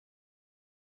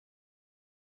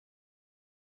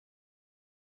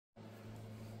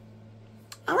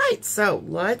All right, so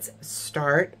let's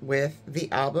start with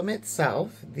the album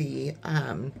itself, the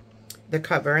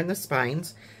cover and the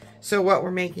spines. So what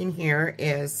we're making here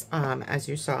is, as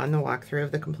you saw in the walkthrough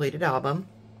of the completed album,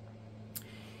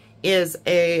 is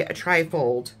a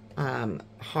trifold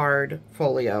hard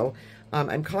folio.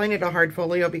 I'm calling it a hard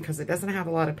folio because it doesn't have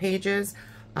a lot of pages,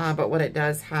 but what it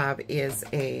does have is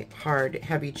a hard,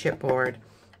 heavy chipboard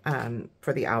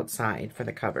for the outside, for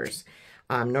the covers.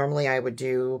 Normally I would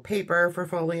do paper for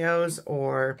folios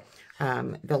or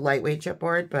the lightweight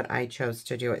chipboard, but I chose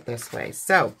to do it this way.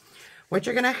 So what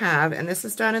you're going to have, and this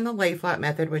is done in the lay flat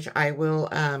method, which I will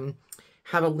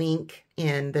have a link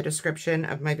in the description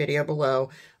of my video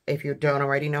below if you don't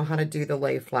already know how to do the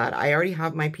lay flat. I already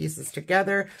have my pieces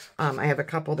together. I have a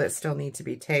couple that still need to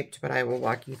be taped, but I will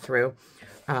walk you through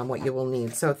what you will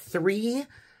need. So 3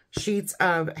 sheets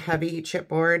of heavy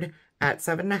chipboard at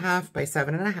 7.5 by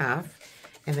 7.5.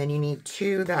 And then you need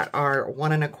 2 that are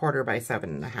 1 1/4 by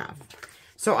 7.5.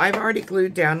 So I've already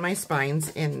glued down my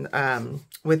spines in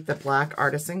with the black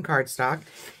Artisan cardstock.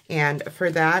 And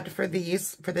for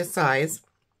this size,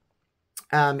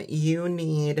 you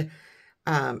need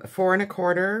 4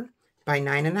 1/4 by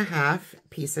 9.5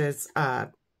 pieces,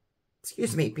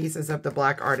 pieces of the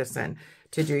black Artisan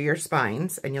to do your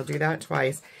spines. And you'll do that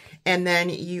twice. And then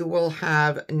you will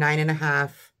have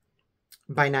 9.5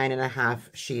 by 9.5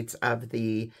 sheets of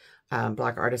the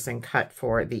black Artisan cut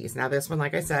for these. Now this one,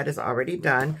 like I said, is already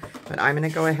done, but I'm going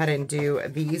to go ahead and do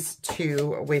these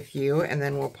 2 with you, and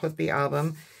then we'll put the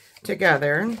album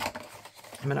together. I'm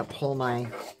going to pull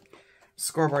my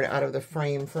scoreboard out of the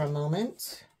frame for a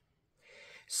moment.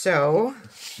 So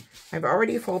I've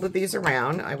already folded these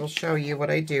around. I will show you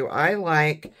what I do. I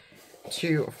like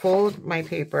to fold my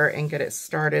paper and get it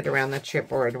started around the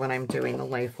chipboard when I'm doing the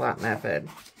lay flat method.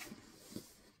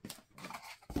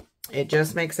 It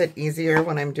just makes it easier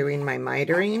when I'm doing my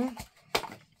mitering.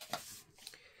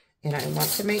 And I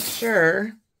want to make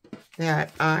sure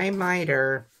that I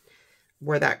miter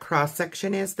where that cross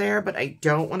section is there, but I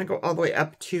don't want to go all the way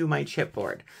up to my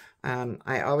chipboard.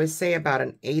 I always say about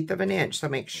 1/8 of an inch. So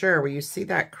make sure where you see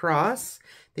that cross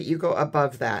that you go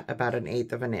above that about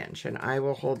 1/8 of an inch. And I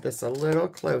will hold this a little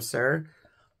closer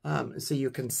so you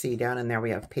can see down in there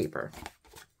we have paper.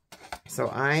 So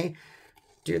I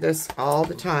do this all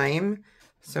the time,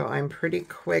 so I'm pretty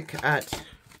quick at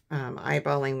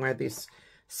eyeballing where these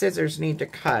scissors need to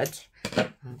cut,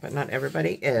 but not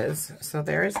everybody is. So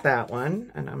there's that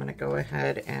one, and I'm going to go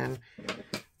ahead and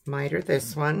miter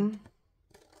this one.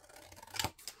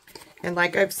 And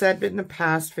like I've said in the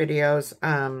past videos,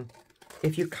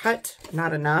 if you cut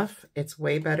not enough, it's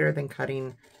way better than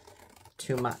cutting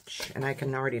too much. And I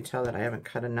can already tell that I haven't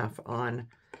cut enough on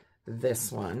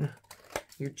this one.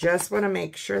 You just want to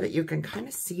make sure that you can kind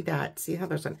of see that. See how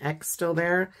there's an X still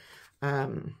there?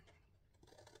 But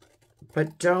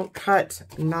don't cut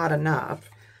not enough.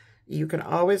 You can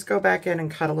always go back in and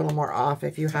cut a little more off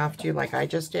if you have to, like I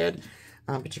just did.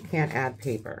 But you can't add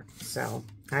paper. So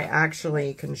I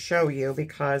actually can show you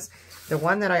because the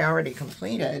one that I already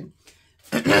completed,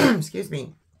 excuse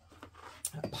me,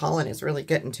 pollen is really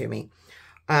getting to me.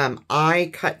 I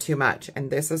cut too much, and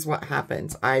this is what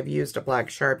happens. I've used a black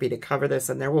Sharpie to cover this,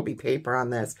 and there will be paper on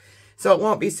this. So it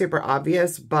won't be super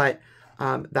obvious, but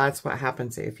that's what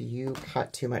happens if you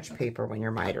cut too much paper when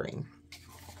you're mitering.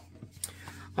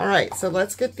 All right, so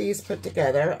let's get these put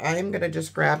together. I'm going to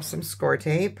just grab some score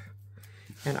tape,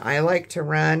 and I like to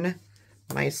run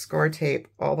my score tape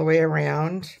all the way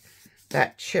around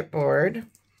that chipboard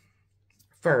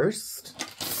first.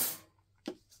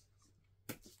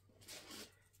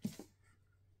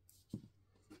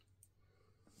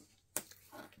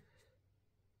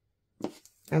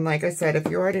 And like I said,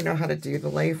 if you already know how to do the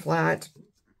lay flat,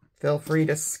 feel free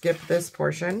to skip this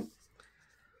portion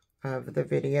of the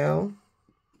video.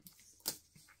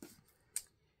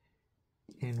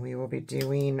 And we will be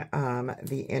doing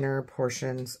the inner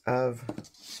portions of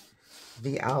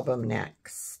the album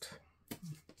next.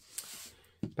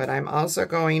 But I'm also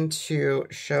going to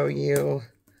show you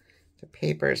the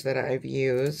papers that I've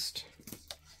used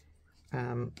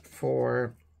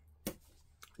for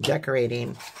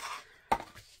decorating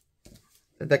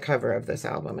the cover of this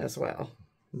album as well.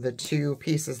 The 2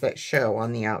 pieces that show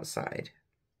on the outside.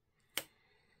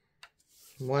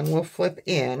 One will flip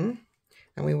in,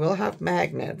 and we will have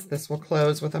magnets. This will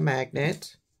close with a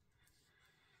magnet.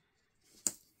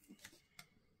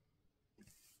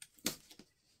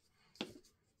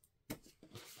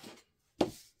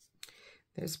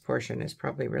 This portion is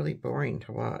probably really boring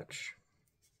to watch.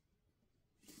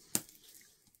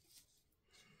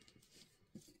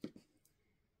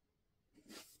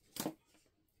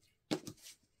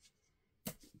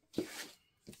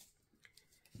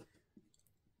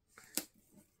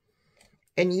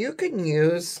 And you can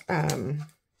use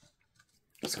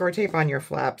score tape on your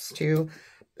flaps too.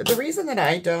 The reason that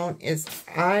I don't is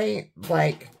I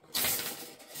like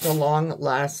the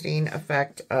long-lasting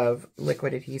effect of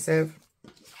liquid adhesive.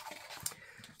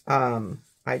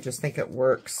 I just think it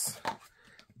works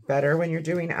better when you're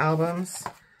doing albums.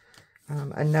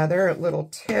 Another little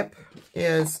tip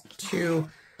is to,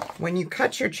 when you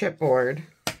cut your chipboard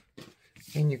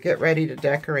and you get ready to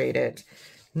decorate it,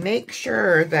 make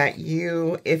sure that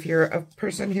you, if you're a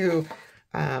person who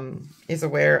is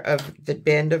aware of the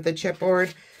bend of the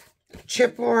chipboard,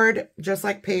 just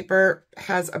like paper,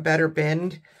 has a better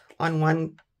bend on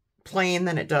one plane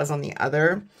than it does on the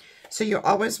other. So you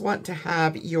always want to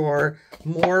have your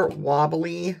more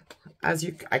wobbly, I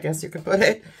guess you could put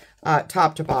it,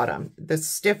 top to bottom. The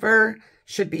stiffer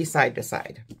should be side to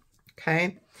side,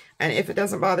 okay? And if it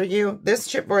doesn't bother you, this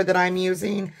chipboard that I'm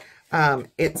using,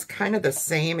 it's kind of the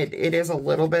same. It is a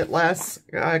little bit less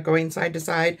going side to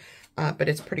side, but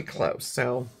it's pretty close.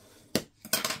 So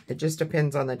it just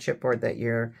depends on the chipboard that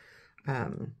you're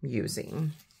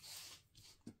using.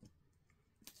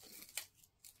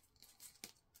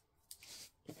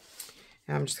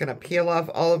 I'm just going to peel off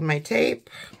all of my tape.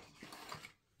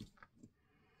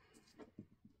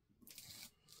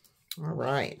 All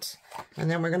right. And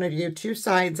then we're going to do 2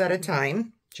 sides at a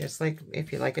time. Just like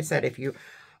like I said, if you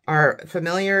are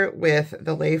familiar with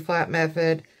the lay flat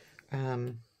method,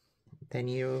 then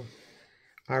you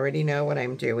already know what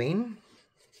I'm doing.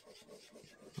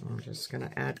 I'm just going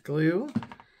to add glue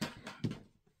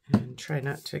and try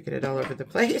not to get it all over the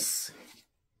place.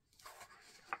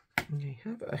 I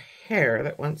have a hair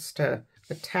that wants to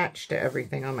attach to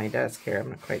everything on my desk here. I'm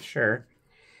not quite sure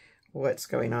what's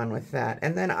going on with that.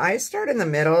 And then I start in the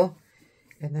middle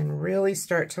and then really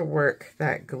start to work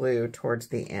that glue towards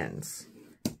the ends.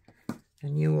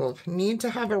 And you will need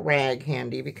to have a rag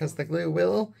handy because the glue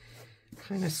will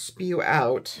kind of spew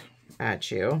out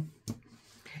at you.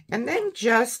 And then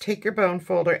just take your bone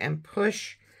folder and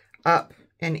push up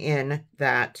and in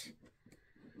that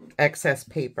excess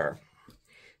paper.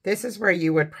 This is where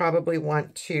you would probably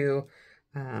want to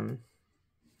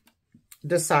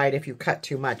decide if you cut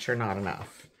too much or not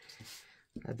enough.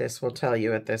 This will tell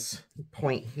you at this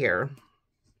point here.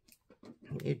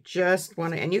 You just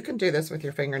want to, and you can do this with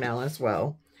your fingernail as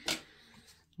well.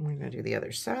 We're going to do the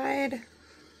other side.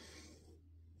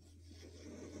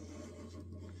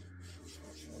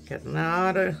 Get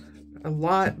not a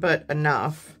lot, but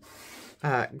enough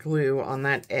glue on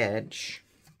that edge.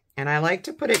 And I like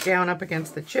to put it down up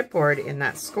against the chipboard in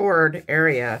that scored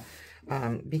area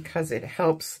because it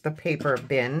helps the paper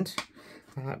bend.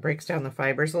 It breaks down the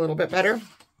fibers a little bit better.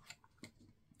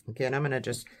 Again, I'm going to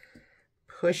just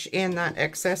push in that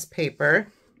excess paper.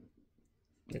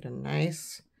 Get a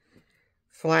nice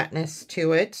flatness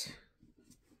to it.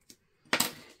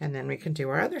 And then we can do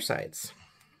our other sides.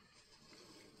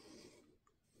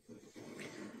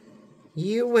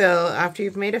 You will, after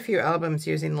you've made a few albums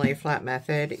using the lay flat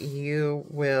method, you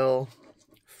will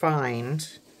find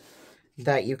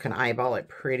that you can eyeball it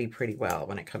pretty well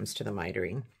when it comes to the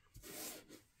mitering.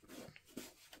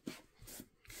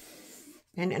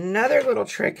 And another little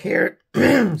trick here,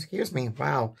 excuse me,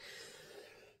 wow.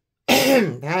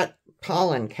 That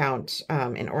pollen count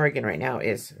in Oregon right now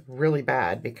is really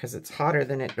bad because it's hotter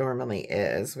than it normally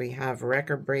is. We have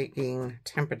record-breaking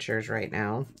temperatures right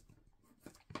now.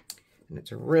 And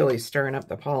it's really stirring up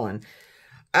the pollen.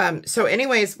 So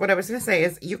anyways, what I was going to say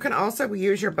is you can also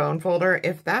use your bone folder.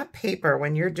 If that paper,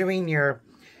 when you're doing your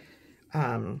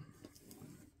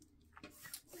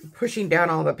pushing down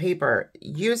all the paper,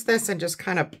 use this and just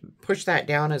kind of push that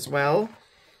down as well.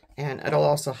 And it'll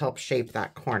also help shape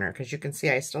that corner because you can see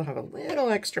I still have a little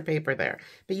extra paper there.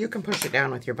 But you can push it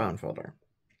down with your bone folder.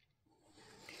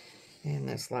 And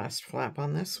this last flap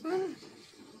on this one.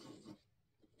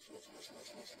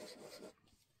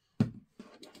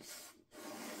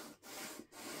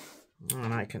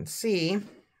 And I can see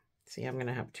I'm going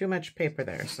to have too much paper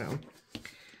there, so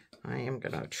I am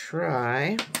going to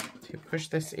try to push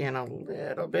this in a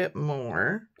little bit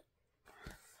more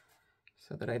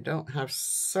so that I don't have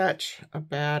such a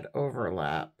bad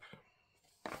overlap.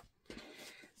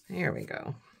 There we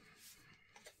go.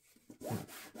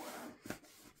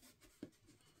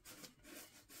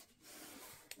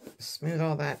 Smooth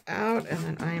all that out, and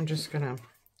then I am just going to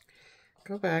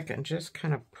go back and just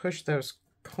kind of push those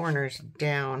corners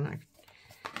down.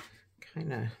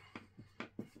 And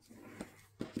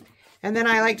then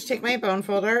I like to take my bone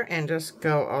folder and just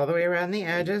go all the way around the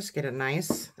edges, get a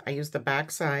nice, I use the back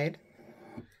side,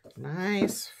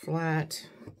 nice flat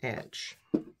edge.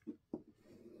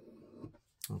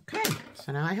 Okay,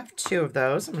 so now I have 2 of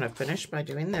those. I'm going to finish by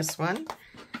doing this one.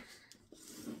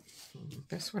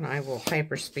 This one I will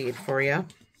hyperspeed for you.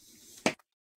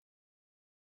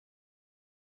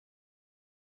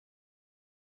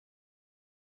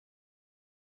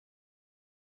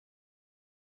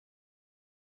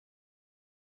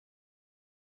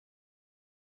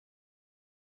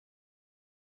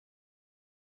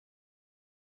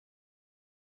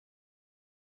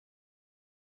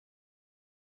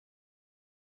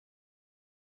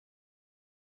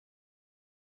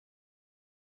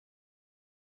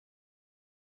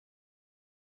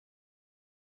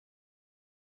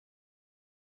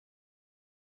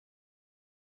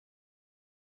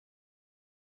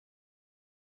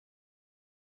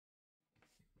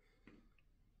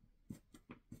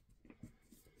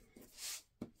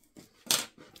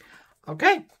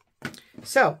 Okay,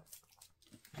 so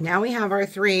now we have our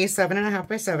 3 7.5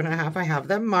 by 7.5. I have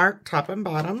them marked top and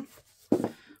bottom,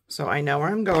 so I know where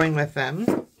I'm going with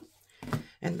them.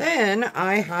 And then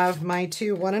I have my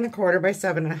 2 1 1/4 by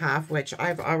 7.5, which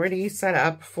I've already set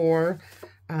up for,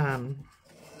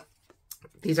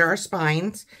 these are our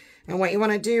spines. And what you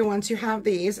want to do once you have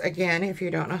these, again, if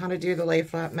you don't know how to do the lay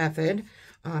flat method,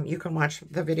 you can watch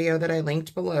the video that I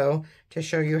linked below to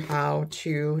show you how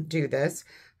to do this.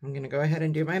 I'm going to go ahead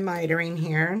and do my mitering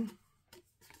here.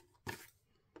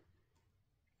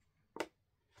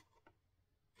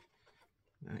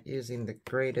 Not using the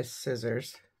greatest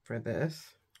scissors for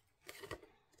this.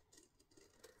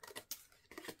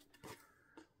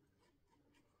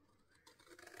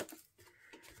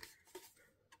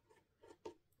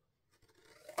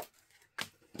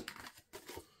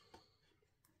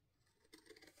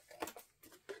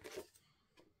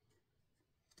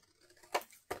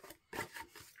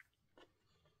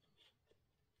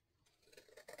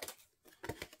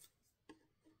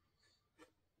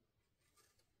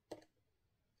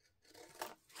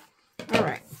 All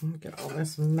right, get all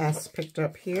this mess picked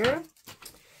up here,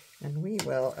 and we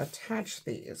will attach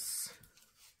these.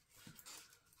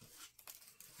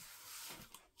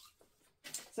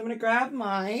 So I'm going to grab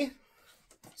my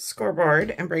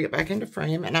scoreboard and bring it back into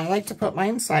frame, and I like to put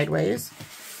mine sideways.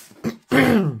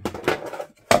 So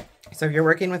if you're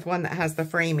working with one that has the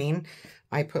framing,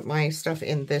 I put my stuff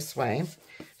in this way.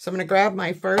 So I'm going to grab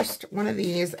my first one of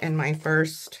these and my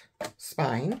first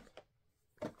spine.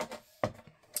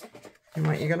 And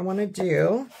what you're going to want to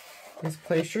do is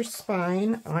place your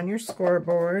spine on your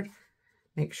scoreboard.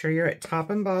 Make sure you're at top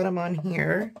and bottom on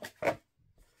here.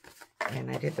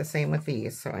 And I did the same with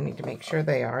these, so I need to make sure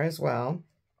they are as well.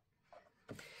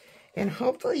 And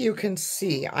hopefully you can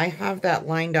see I have that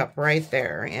lined up right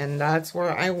there, and that's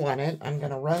where I want it. I'm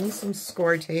going to run some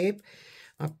score tape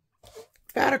about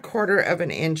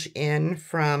 1/4 inch in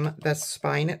from the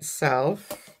spine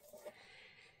itself.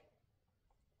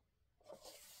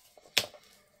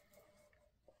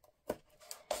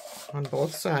 On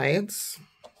both sides.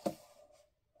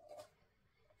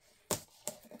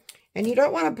 And you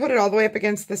don't want to put it all the way up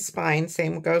against the spine.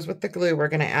 Same goes with the glue we're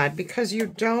going to add, because you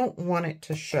don't want it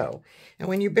to show. And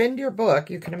when you bend your book,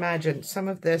 you can imagine some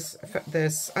of this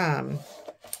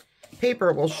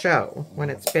paper will show when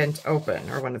it's bent open,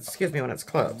 or when it's, excuse me, when it's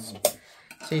closed.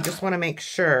 So you just want to make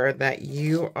sure that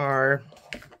you are,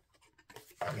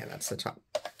 yeah, that's the top,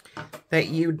 that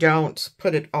you don't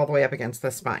put it all the way up against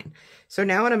the spine. So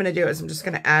now what I'm going to do is I'm just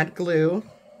going to add glue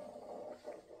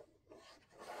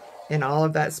in all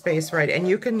of that space, right? And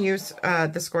you can use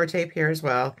the score tape here as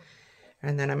well.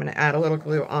 And then I'm going to add a little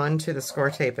glue onto the score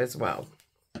tape as well.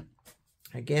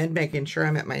 Again, making sure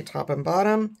I'm at my top and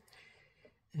bottom.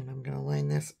 And I'm going to line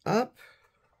this up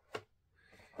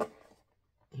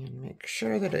and make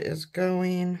sure that it is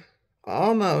going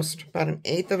almost about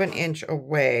 1/8 inch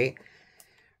away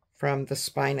from the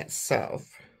spine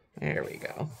itself. There we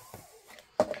go.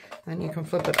 Then you can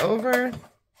flip it over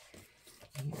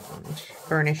and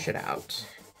burnish it out.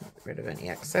 Get rid of any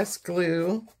excess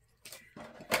glue.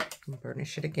 And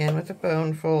burnish it again with a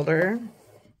bone folder.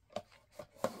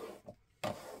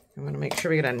 I'm going to make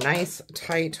sure we get a nice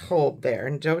tight hold there,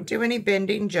 and don't do any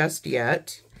bending just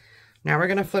yet. Now we're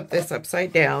going to flip this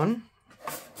upside down.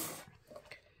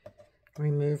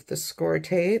 Remove the score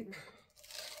tape.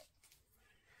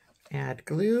 Add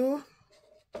glue.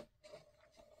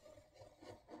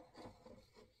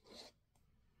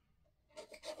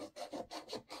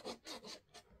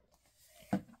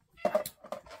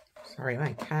 Sorry,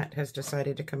 my cat has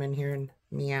decided to come in here and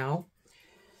meow.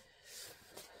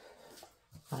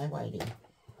 Hi, Whitey.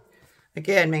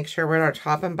 Again, make sure we're at our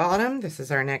top and bottom. This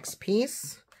is our next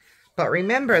piece. But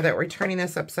remember that we're turning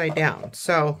this upside down.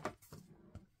 So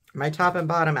my top and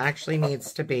bottom actually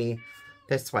needs to be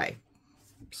this way.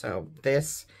 So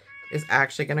this is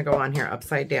actually going to go on here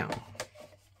upside down.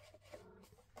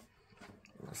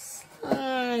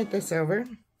 Slide this over.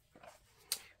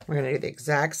 We're going to do the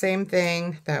exact same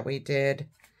thing that we did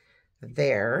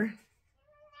there.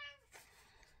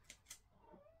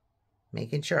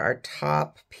 Making sure our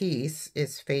top piece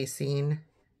is facing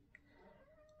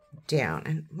down.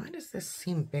 And why does this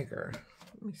seem bigger?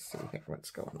 Let me see here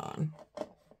what's going on.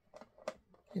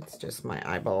 It's just my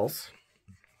eyeballs.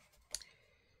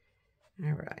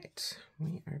 All right,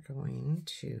 we are going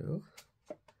to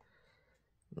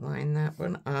line that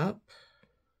one up.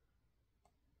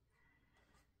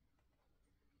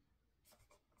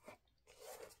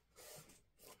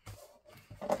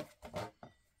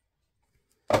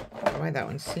 Why that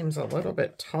one seems a little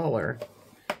bit taller.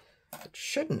 It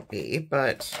shouldn't be,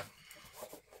 but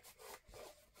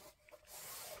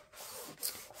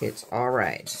it's all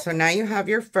right. So now you have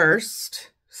your first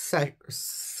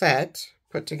set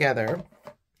put together.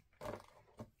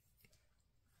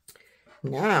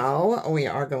 Now we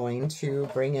are going to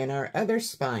bring in our other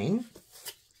spine.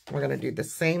 We're going to do the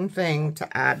same thing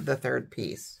to add the third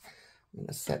piece. I'm going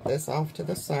to set this off to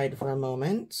the side for a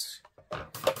moment.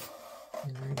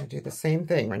 And we're going to do the same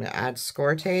thing. We're going to add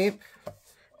score tape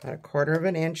about 1/4 of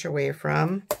an inch away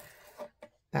from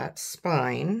that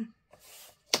spine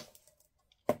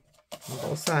on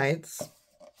both sides.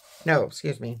 No,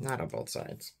 excuse me, not on both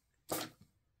sides.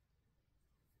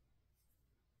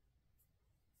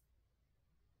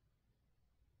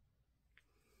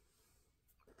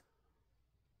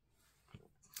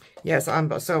 Yes, on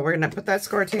both. So we're going to put that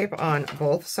score tape on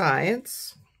both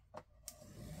sides.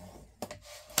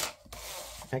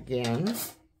 Again,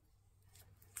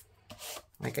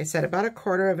 like I said, about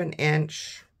 1/4 of an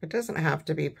inch. It doesn't have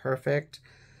to be perfect.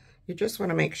 You just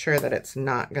want to make sure that it's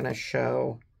not going to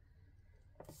show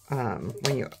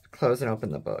when you close and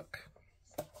open the book.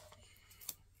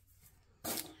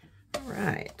 All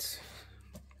right.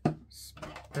 Let's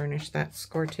burnish that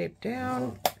score tape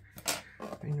down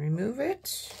and remove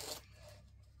it.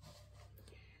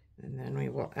 And then we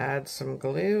will add some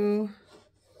glue.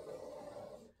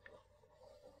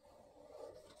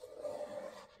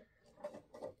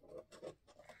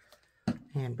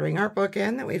 And bring our book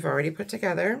in that we've already put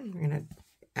together. We're going to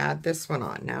add this one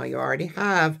on. Now you already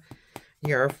have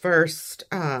your first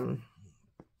 7.5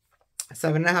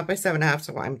 by 7.5.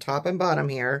 So I'm top and bottom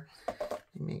here.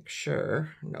 Make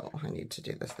sure, no, I need to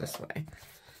do this way.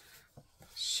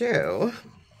 So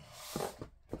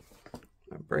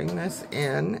I'll bring this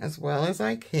in as well as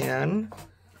I can,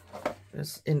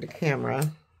 just into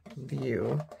camera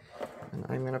view. And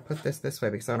I'm going to put this way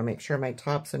because I want to make sure my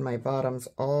tops and my bottoms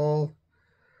all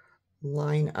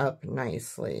line up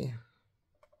nicely.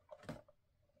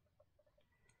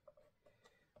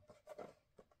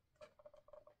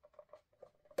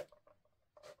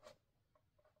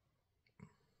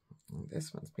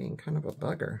 This one's being kind of a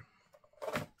bugger.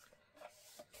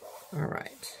 All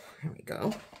right, here we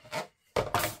go.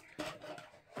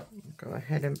 Go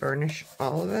ahead and burnish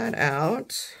all of that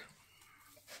out.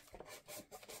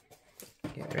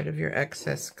 Get rid of your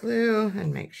excess glue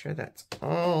and make sure that's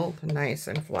all nice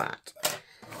and flat.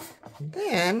 And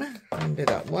then I'm going to do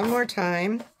that one more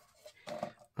time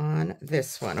on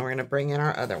this one. We're going to bring in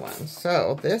our other one.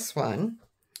 So this one,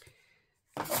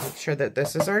 make sure that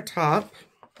this is our top.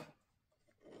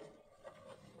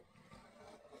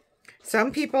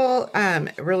 Some people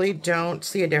really don't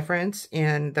see a difference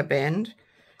in the bend,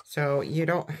 so you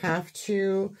don't have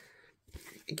to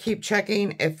keep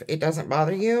checking if it doesn't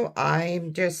bother you. I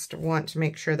just want to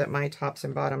make sure that my tops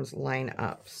and bottoms line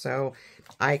up. So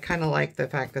I kind of like the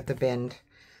fact that the bend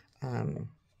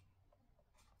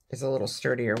is a little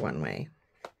sturdier one way.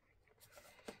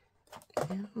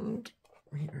 And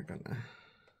we are going to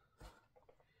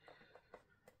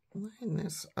line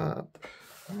this up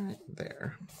right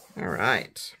there. All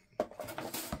right.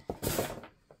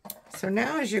 So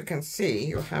now, as you can see,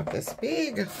 you have this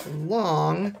big,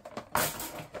 long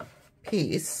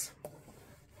piece.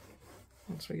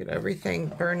 Once we get everything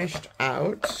burnished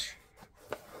out,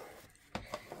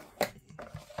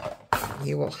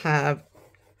 you will have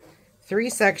 3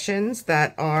 sections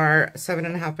that are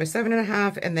 7.5 by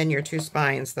 7.5, and then your 2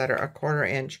 spines that are 1/4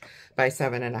 inch by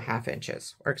 7.5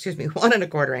 inches, or excuse me, 1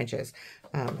 1/4 inches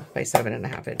by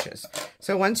 7.5 inches.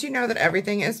 So once you know that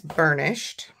everything is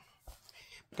burnished,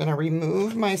 I'm going to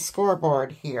remove my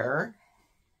scoreboard here.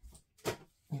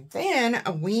 And then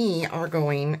we are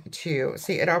going to,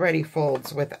 see, it already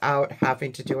folds without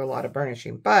having to do a lot of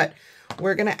burnishing, but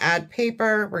we're going to add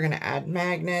paper, we're going to add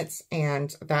magnets,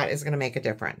 and that is going to make a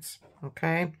difference,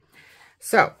 okay?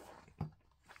 So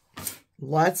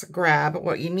let's grab,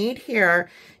 what you need here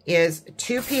is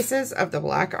 2 pieces of the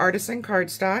black Artisan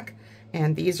cardstock,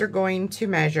 and these are going to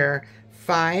measure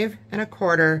 5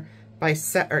 1/4 by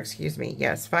 5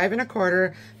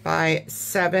 1/4 by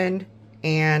 7,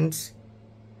 and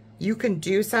you can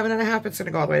do 7 1/2. It's going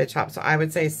to go all the way to the top, so I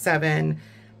would say 7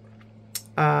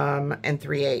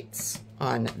 3/8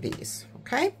 on these.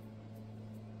 Okay.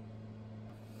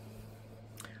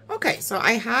 Okay, so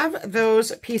I have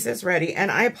those pieces ready, and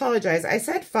I apologize. I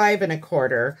said 5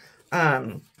 1/4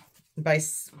 by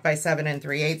 7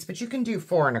 3/8, but you can do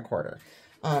 4 1/4.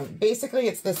 Basically,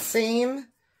 it's the same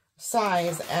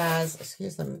size as,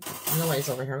 excuse the noise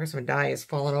over here, some dye is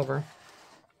falling over.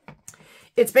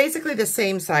 It's basically the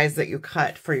same size that you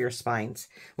cut for your spines,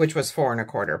 which was 4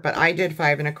 1/4, but I did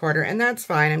 5 1/4, and that's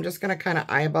fine. I'm just going to kind of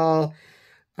eyeball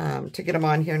to get them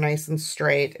on here nice and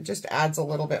straight. It just adds a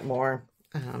little bit more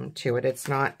to it. It's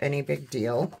not any big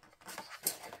deal.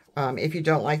 If you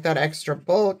don't like that extra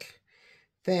bulk,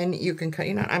 then you can cut,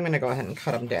 I'm going to go ahead and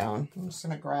cut them down. I'm just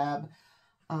going to grab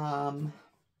a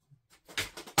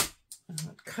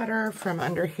cutter from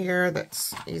under here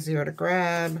that's easier to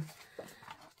grab,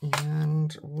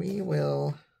 and we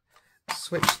will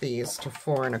switch these to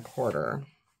 4 1/4. I'm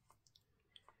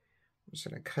just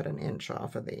going to cut 1 inch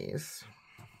off of these,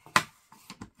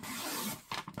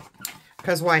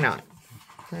 because why not?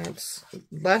 It's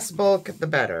less bulk, the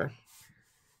better.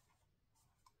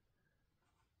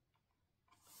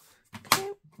 Okay.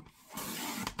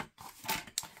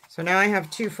 So now I have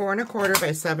 2 4 1/4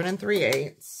 by 7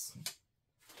 3/8.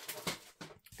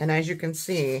 And as you can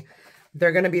see,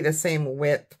 they're going to be the same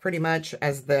width pretty much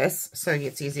as this, so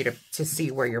it's easy to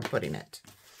see where you're putting it.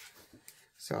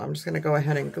 So I'm just going to go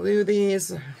ahead and glue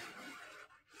these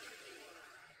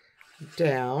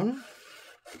down.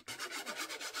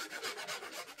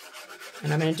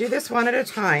 And I'm going to do this one at a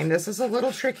time. This is a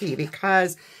little tricky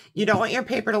because you don't want your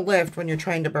paper to lift when you're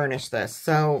trying to burnish this.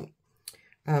 So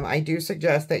I do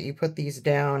suggest that you put these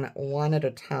down one at a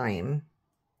time.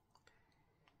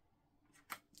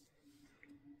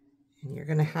 And you're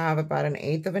going to have about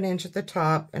 1/8 of an inch at the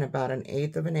top and about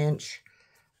 1/8 of an inch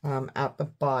at the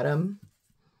bottom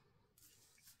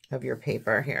of your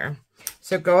paper here.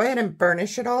 So go ahead and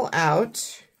burnish it all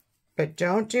out, but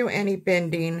don't do any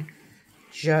bending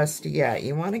just yet.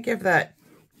 You want to give that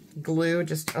glue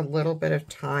just a little bit of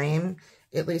time,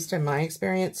 at least in my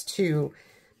experience, to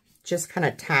just kind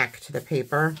of tack to the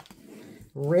paper.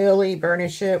 Really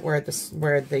burnish it where the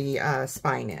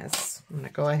spine is. I'm going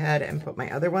to go ahead and put my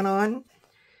other one on,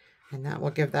 and that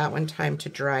will give that one time to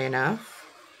dry enough.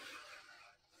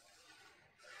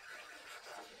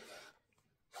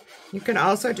 You can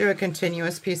also do a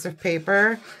continuous piece of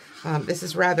paper. This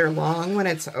is rather long when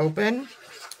it's open.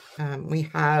 We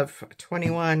have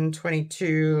 21,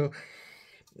 22,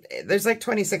 there's like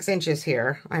 26 inches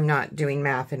here. I'm not doing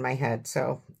math in my head,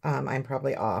 so I'm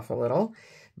probably off a little.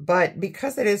 But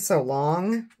because it is so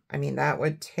long, I mean, that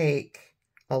would take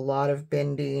a lot of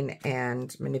bending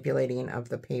and manipulating of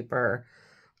the paper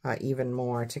even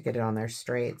more to get it on there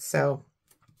straight. So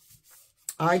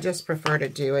I just prefer to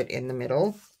do it in the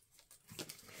middle,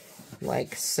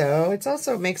 like so. It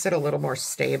also makes it a little more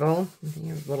stable.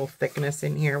 There's a little thickness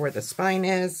in here where the spine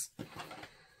is.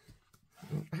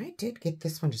 I did get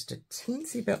this one just a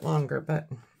teensy bit longer, but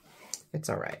it's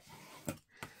all right.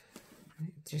 I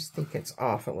just think it's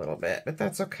off a little bit, but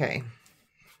that's okay.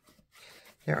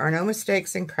 There are no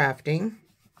mistakes in crafting.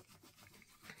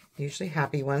 Usually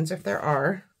happy ones if there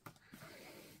are.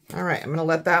 All right, I'm going to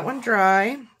let that one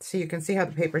dry so you can see how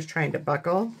the paper's trying to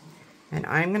buckle. And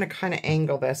I'm going to kind of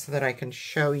angle this so that I can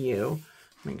show you.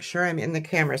 Make sure I'm in the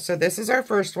camera. So this is our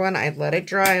first one. I let it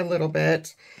dry a little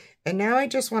bit. And now I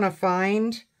just want to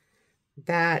find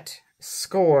that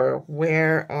score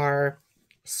where our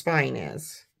spine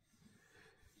is.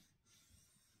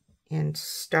 And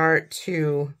start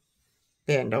to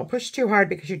bend. Don't push too hard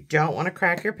because you don't want to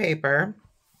crack your paper.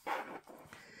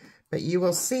 But you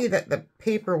will see that the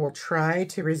paper will try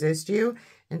to resist you.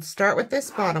 And start with this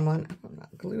bottom one. I'm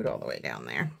not glued all the way down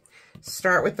there.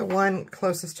 Start with the one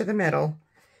closest to the middle.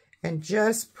 And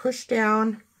just push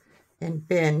down and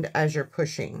bend as you're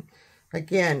pushing.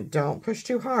 Again, don't push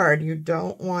too hard. You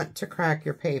don't want to crack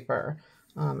your paper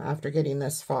after getting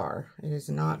this far. It is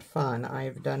not fun.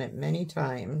 I've done it many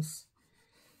times.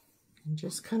 And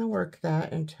just kind of work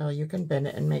that until you can bend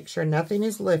it and make sure nothing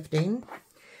is lifting.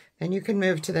 Then you can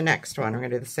move to the next one. We're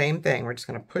going to do the same thing. We're just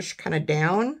going to push kind of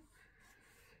down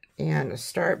and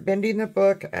start bending the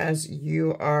book as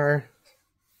you are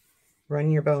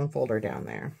running your bone folder down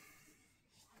there.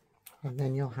 And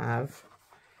then you'll have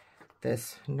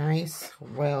this nice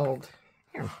weld.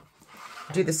 Here,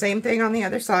 Do the same thing on the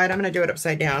other side. I'm going to do it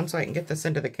upside down so I can get this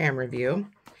into the camera view.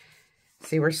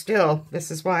 See,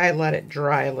 this is why I let it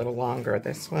dry a little longer.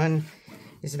 This one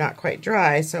is not quite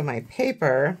dry, so my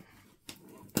paper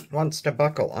wants to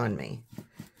buckle on me.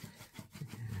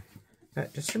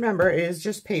 But just remember, it is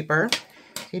just paper.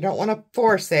 You don't want to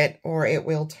force it or it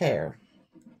will tear.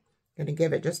 I'm going to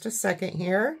give it just a second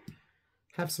here.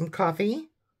 Have some coffee.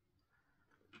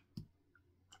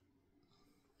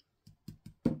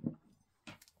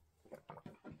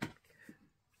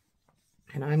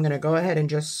 And I'm going to go ahead and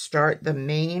just start the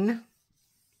main,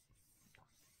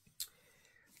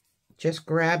 just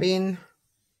grabbing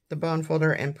the bone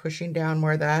folder and pushing down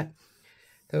where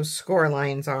those score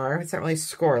lines are. It's not really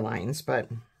score lines, but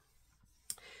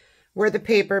where the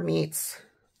paper meets,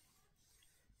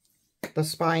 the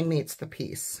spine meets the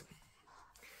piece.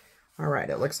 All right,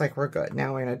 it looks like we're good.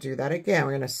 Now we're going to do that again.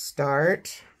 We're going to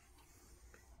start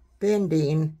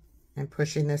bending and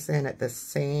pushing this in at the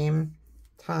same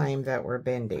time that we're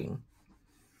bending.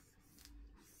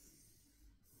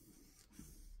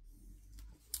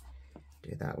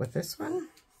 Do that with this one.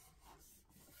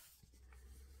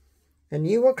 And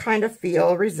you will kind of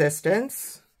feel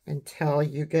resistance until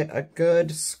you get a good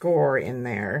score in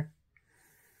there.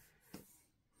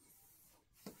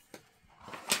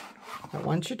 But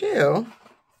once you do,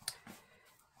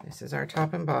 this is our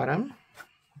top and bottom.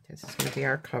 This is going to be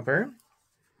our cover.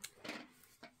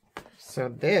 So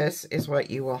this is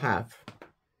what you will have.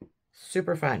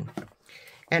 Super fun.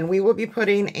 And we will be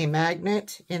putting a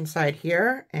magnet inside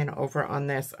here and over on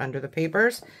this under the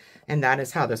papers. And that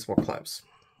is how this will close.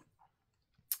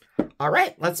 All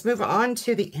right, let's move on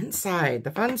to the inside,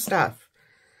 the fun stuff.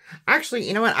 Actually,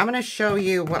 you know what? I'm going to show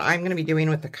you what I'm going to be doing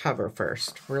with the cover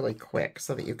first, really quick,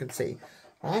 so that you can see.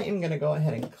 I am going to go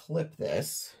ahead and clip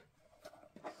this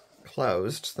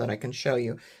closed so that I can show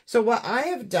you. So what I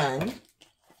have done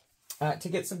to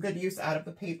get some good use out of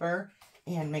the paper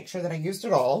and make sure that I used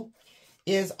it all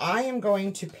is I am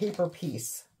going to paper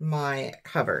piece my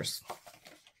covers.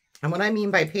 And what I mean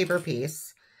by paper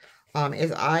piece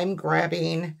is I'm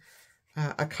grabbing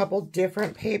a couple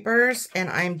different papers and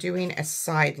I'm doing a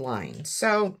side line.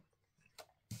 So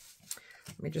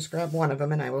let me just grab one of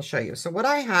them and I will show you. So what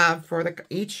I have for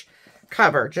each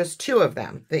cover, just two of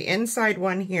them. The inside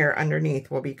one here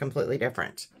underneath will be completely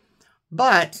different.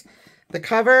 But the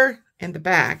cover and the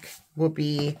back will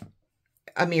be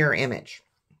a mirror image.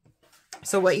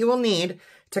 So what you will need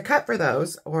to cut for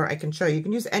those, or I can show you, you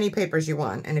can use any papers you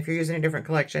want. And if you're using a different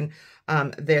collection,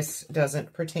 this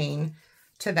doesn't pertain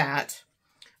to that.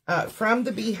 From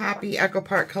the Be Happy Echo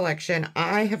Park collection,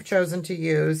 I have chosen to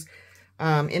use,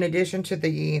 in addition to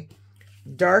the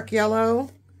dark yellow,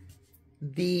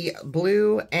 the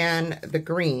blue, and the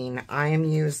green, I am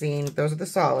using, those are the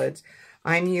solids,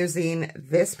 I'm using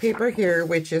this paper here,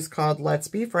 which is called Let's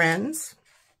Be Friends.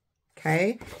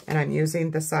 Okay, and I'm using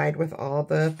the side with all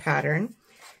the pattern.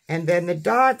 And then the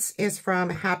dots is from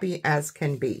Happy As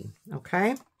Can Be.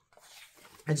 Okay,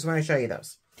 I just want to show you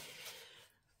those.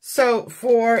 So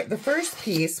for the first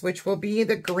piece, which will be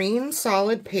the green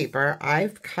solid paper,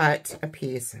 I've cut a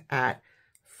piece at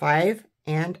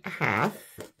 5.5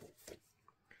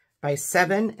 by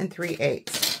 7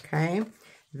 3/8. Okay,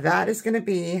 that is going to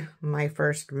be my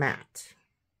first mat,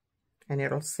 and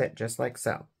it'll sit just like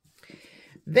so.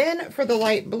 Then for the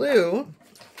light blue,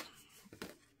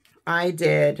 I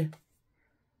did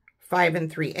 5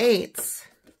 3/8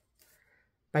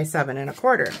 by 7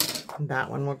 1/4. And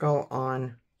that one will go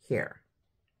on here.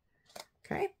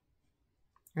 Okay.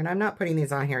 And I'm not putting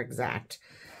these on here exact.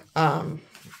 They're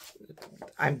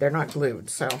not glued.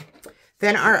 So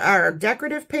then our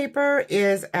decorative paper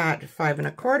is at 5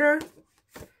 1/4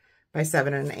 by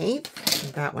 7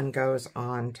 1/8. That one goes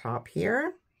on top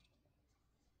here.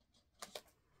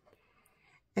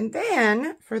 And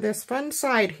then for this fun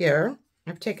side here,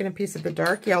 I've taken a piece of the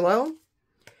dark yellow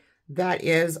that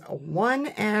is 1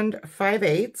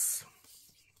 5/8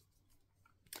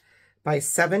 by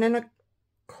 7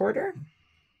 1/4.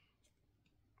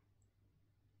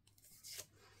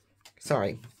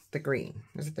 Sorry, the green.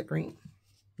 Is it the green?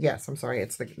 Yes, I'm sorry.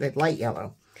 It's the light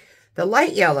yellow. The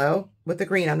light yellow with the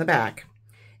green on the back.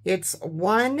 It's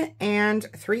 1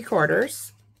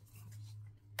 3/4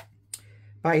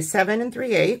 by 7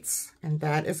 3/8, and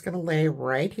that is going to lay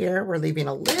right here. We're leaving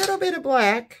a little bit of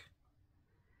black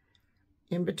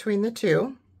in between the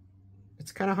two.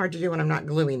 It's kind of hard to do when I'm not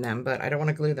gluing them, but I don't want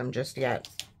to glue them just yet.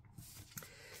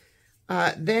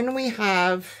 Then we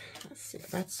have, let's see,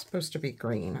 that's supposed to be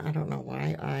green. I don't know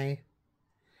why I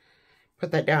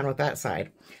put that down with that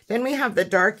side. Then we have the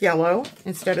dark yellow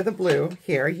instead of the blue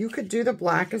here. You could do the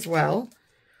black as well.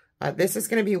 This is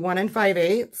going to be 1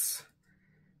 5/8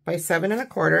 by 7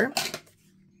 1/4.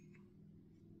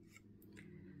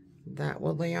 That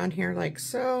will lay on here like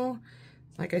so.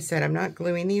 Like I said, I'm not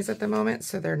gluing these at the moment,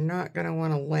 so they're not going to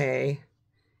want to lay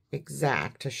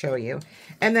exact to show you.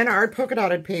 And then our polka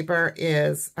dotted paper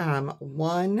is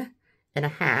 1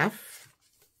 1/2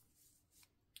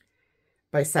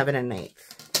 by 7 1/8.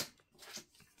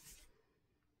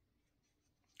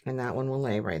 And that one will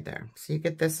lay right there. So you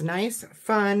get this nice,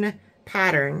 fun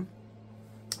pattern.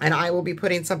 And I will be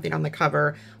putting something on the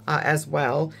cover as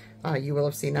well. You will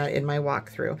have seen that in my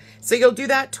walkthrough. So you'll do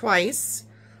that twice.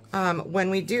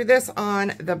 When we do this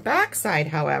on the back side,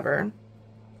 however,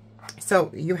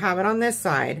 so you have it on this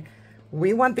side,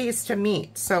 we want these to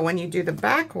meet. So when you do the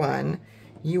back one,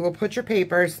 you will put your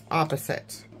papers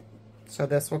opposite. So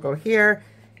this will go here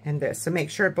and this. So make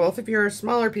sure both of your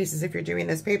smaller pieces, if you're doing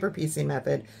this paper piecing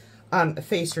method,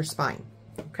 face your spine,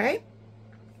 okay?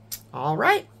 All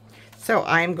right. So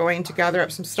I'm going to gather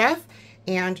up some stuff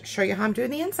and show you how I'm doing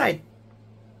the inside.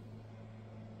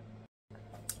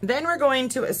 Then we're going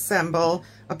to assemble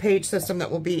a page system that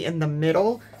will be in the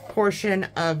middle portion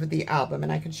of the album.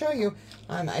 And I can show you,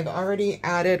 I've already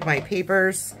added my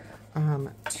papers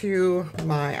to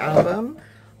my album.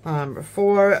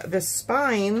 For the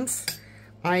spines,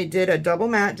 I did a double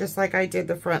mat just like I did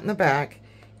the front and the back.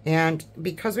 And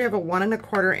because we have a 1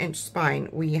 1/4 inch spine,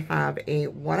 we have a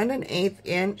 1 1/8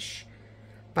 inch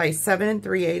by 7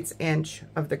 3/8 inch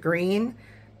of the green.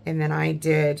 And then I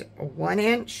did 1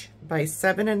 inch by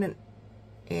 7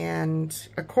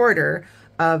 1/4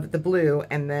 of the blue.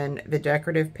 And then the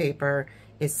decorative paper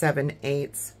is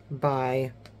 7/8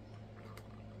 by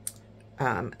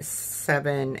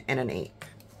 7 1/8.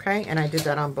 Okay, and I did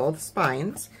that on both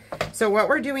spines. So what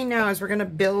we're doing now is we're going to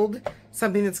build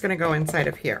something that's going to go inside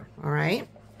of here. All right.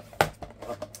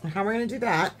 And how we're going to do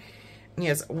that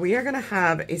is we are going to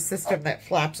have a system that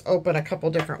flaps open a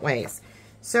couple different ways.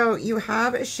 So you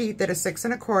have a sheet that is 6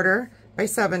 1/4 by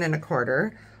 7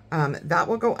 1/4. That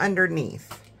will go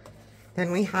underneath.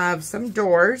 Then we have some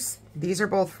doors. These are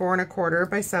both 4 1/4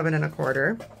 by 7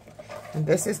 1/4. And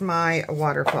this is my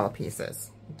waterfall pieces.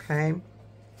 Okay.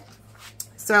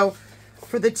 So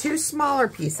for the two smaller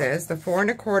pieces, the 4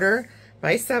 1/4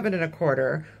 by 7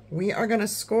 1/4, we are going to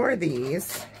score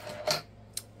these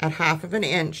at 1/2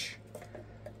 inch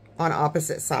on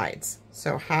opposite sides.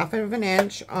 So 1/2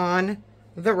 inch on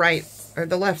the right or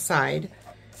the left side,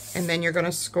 and then you're going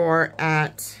to score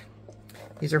at,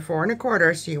 these are 4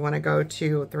 1/4, so you want to go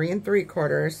to 3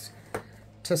 3/4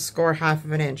 to score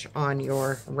 1/2 inch on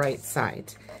your right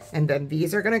side. And then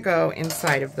these are going to go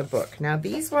inside of the book. Now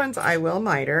these ones I will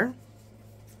miter.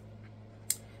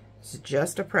 It's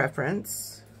just a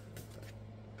preference.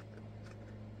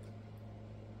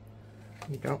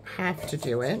 You don't have to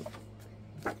do it.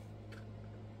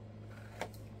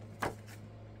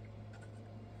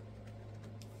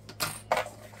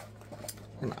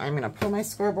 And I'm going to pull my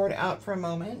scoreboard out for a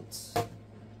moment,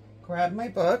 grab my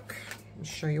book, and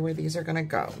show you where these are going to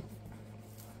go.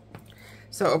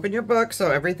 So open your book, so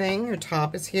everything, your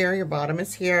top is here, your bottom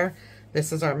is here.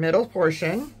 This is our middle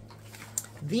portion.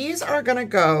 These are going to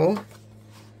go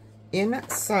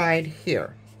inside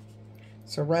here.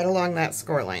 So right along that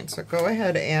score line. So go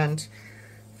ahead and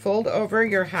fold over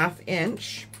your 1/2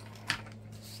 inch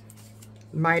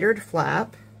mitered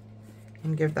flap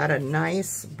and give that a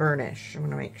nice burnish. I'm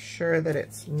going to make sure that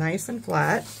it's nice and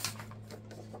flat.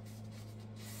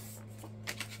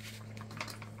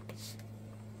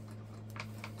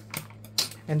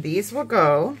 And these will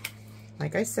go,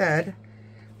 like I said,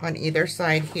 on either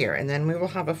side here. And then we will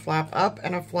have a flap up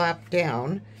and a flap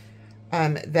down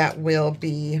that will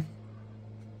be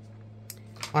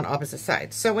on opposite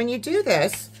sides. So when you do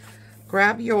this,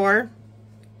 grab your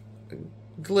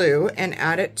glue and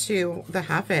add it to the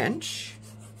 1/2 inch.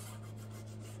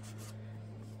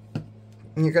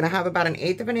 And you're going to have about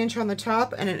 1/8 inch on the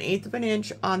top and 1/8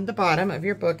 inch on the bottom of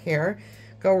your book here.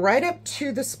 Go right up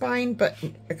to the spine, but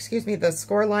excuse me, the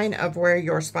score line of where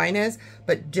your spine is,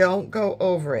 but don't go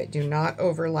over it. Do not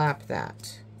overlap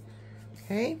that.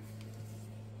 Okay.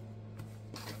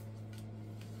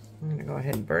 I'm going to go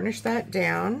ahead and burnish that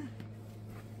down.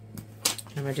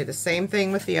 I'm going to do the same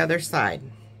thing with the other side.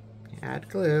 Add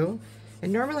glue.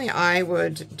 And normally I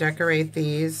would decorate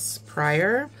these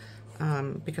prior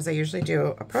because I usually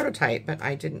do a prototype, but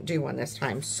I didn't do one this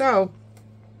time. So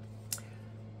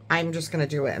I'm just going to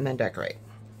do it and then decorate.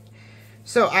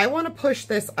 So I want to push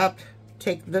this up,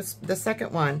 take this, the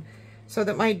second one, so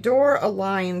that my door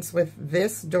aligns with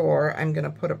this door. I'm going to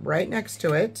put it right next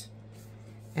to it,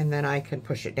 and then I can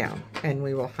push it down, and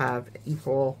we will have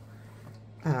equal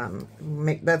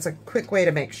That's a quick way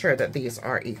to make sure that these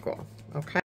are equal,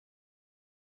 okay?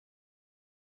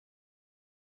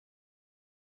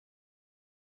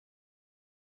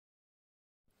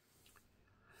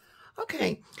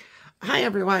 Okay. Hi,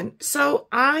 everyone. So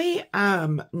I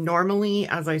normally,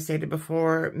 as I stated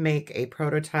before, make a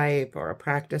prototype or a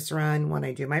practice run when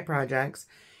I do my projects.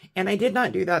 And I did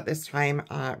not do that this time.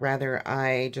 Rather,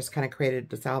 I just kind of created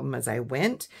this album as I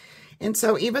went. And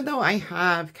so even though I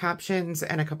have captions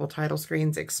and a couple title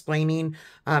screens explaining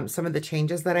some of the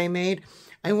changes that I made,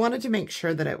 I wanted to make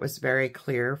sure that it was very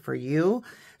clear for you.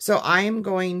 So I am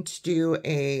going to do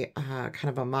a kind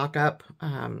of a mock-up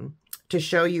to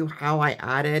show you how I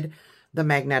added the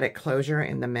magnetic closure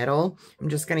in the middle. I'm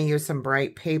just going to use some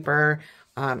bright paper.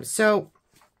 So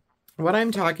what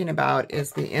I'm talking about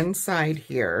is the inside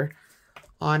here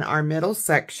on our middle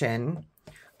section.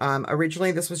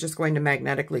 Originally, this was just going to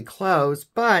magnetically close,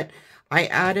 but I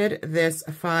added this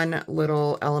fun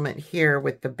little element here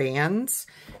with the bands.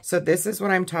 So this is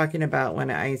what I'm talking about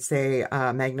when I say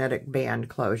magnetic band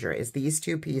closure, is these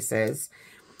two pieces.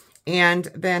 And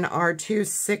then our two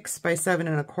 6 by 7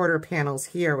 1/4 panels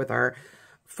here with our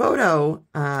photo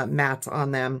mats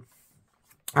on them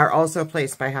are also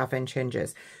placed by 1/2 inch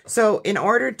hinges. So in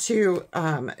order to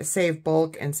save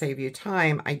bulk and save you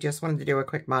time, I just wanted to do a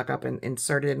quick mock-up and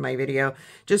insert it in my video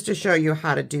just to show you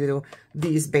how to do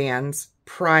these bands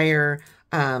prior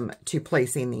to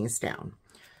placing these down.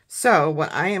 So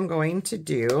what I am going to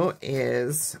do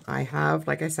is I have,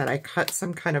 like I said, I cut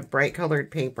some kind of bright colored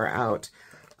paper out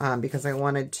because I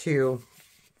wanted to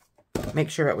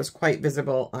make sure it was quite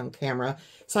visible on camera.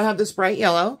 So I have this bright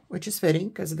yellow, which is fitting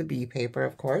because of the bee paper,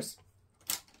 of course.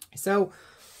 So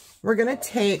we're going to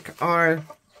take our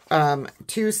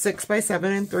two 6 by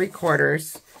 7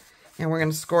 3/4, and we're going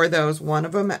to score those, one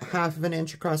of them at 1/2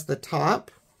 inch across the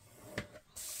top,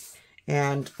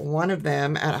 and one of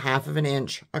them at 1/2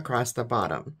 inch across the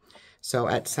bottom. So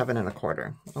at 7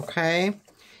 1/4, okay?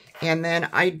 And then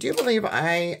I do believe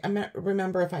I'm not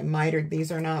remember if I mitered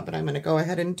these or not, but I'm going to go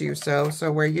ahead and do so.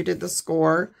 So where you did the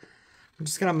score, I'm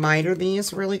just going to miter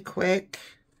these really quick.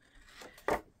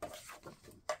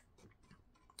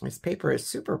 This paper is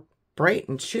super bright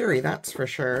and cheery, that's for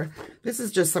sure. This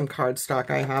is just some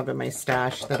cardstock I have in my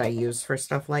stash that I use for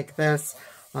stuff like this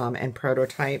and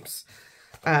prototypes.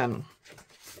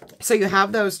 So you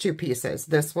have those two pieces.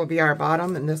 This will be our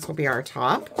bottom and this will be our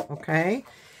top, okay?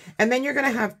 And then you're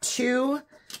going to have two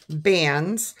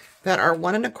bands that are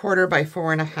 1 1/4 by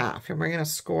 4 1/2. And we're going to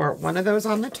score one of those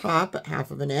on the top at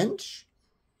 1/2 inch.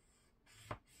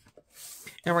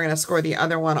 And we're going to score the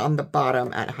other one on the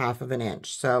bottom at 1/2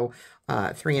 inch. So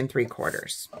 3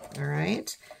 3/4. All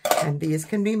right. And these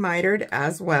can be mitered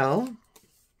as well.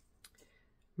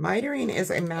 Mitering is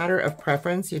a matter of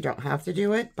preference. You don't have to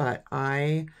do it, but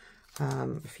I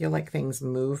feel like things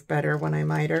move better when I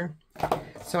miter.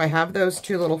 So I have those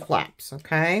two little flaps,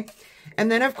 okay?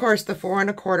 And then, of course, the 4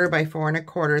 1/4 by 4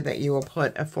 1/4 that you will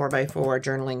put a 4 by 4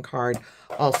 journaling card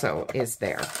also is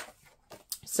there.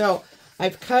 So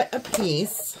I've cut a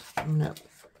piece. I'm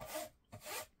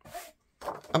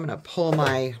gonna pull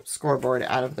my scoreboard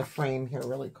out of the frame here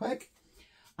really quick.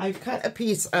 I've cut a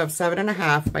piece of 7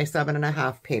 1/2 by 7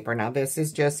 1/2 paper. Now this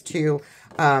is just to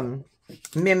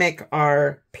mimic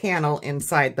our panel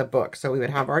inside the book. So we would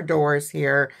have our doors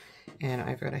here, and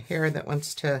I've got a hair that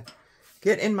wants to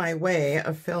get in my way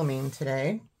of filming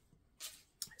today.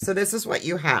 So this is what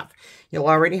you have. You'll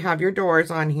already have your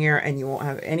doors on here, and you won't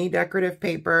have any decorative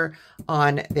paper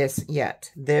on this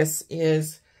yet. This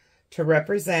is to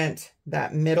represent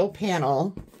that middle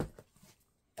panel.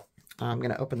 I'm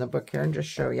going to open the book here and just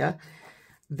show you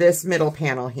this middle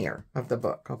panel here of the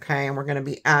book, okay? And we're going to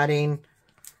be adding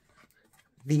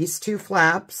these two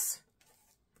flaps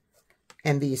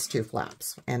and these two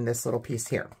flaps and this little piece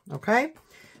here, okay?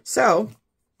 So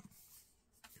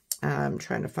I'm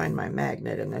trying to find my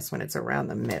magnet in this one. It's around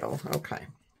the middle, okay.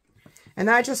 And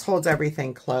that just holds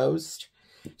everything closed.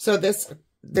 So this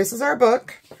is our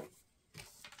book.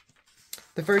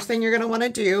 The first thing you're going to want to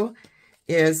do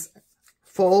is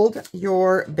fold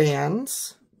your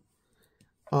bands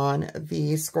on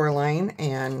the score line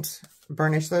and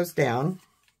burnish those down.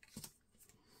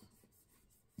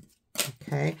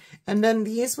 Okay, and then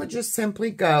these would just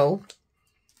simply go,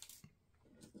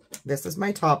 this is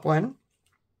my top one.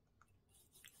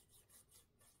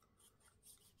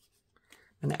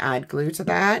 I'm going to add glue to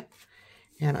that,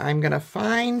 and I'm going to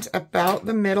find about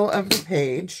the middle of the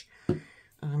page.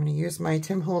 I'm going to use my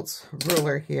Tim Holtz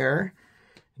ruler here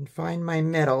and find my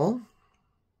middle.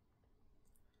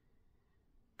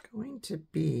 Going to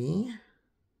be,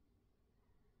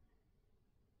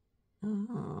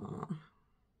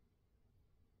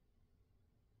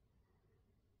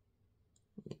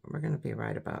 would be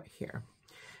right about here.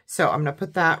 So I'm going to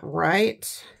put that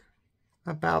right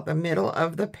about the middle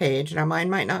of the page. Now mine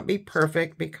might not be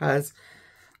perfect because,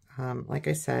 like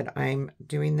I said, I'm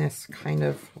doing this kind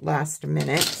of last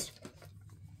minute.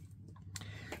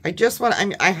 I just want,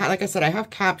 like I said, I have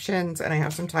captions and I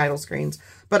have some title screens,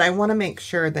 but I want to make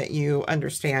sure that you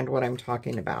understand what I'm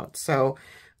talking about. So,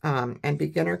 and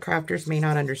beginner crafters may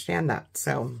not understand that.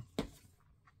 So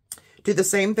do the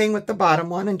same thing with the bottom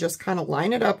one and just kind of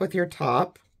line it up with your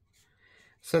top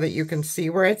so that you can see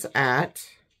where it's at,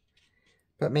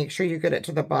 but make sure you get it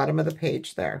to the bottom of the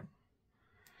page there.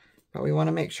 But we want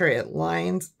to make sure it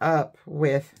lines up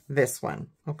with this one,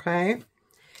 okay?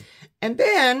 And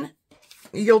then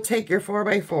you'll take your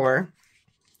 4x4.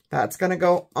 That's going to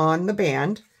go on the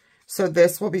band. So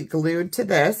this will be glued to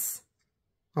this,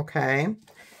 okay?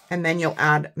 And then you'll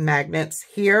add magnets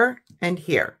here and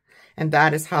here. And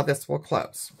that is how this will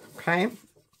close, okay?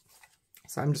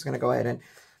 So I'm just going to go ahead and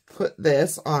put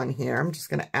this on here. I'm just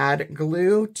going to add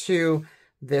glue to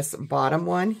this bottom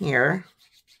one here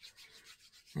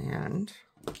and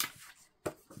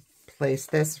place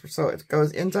this so it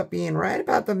ends up being right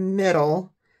about the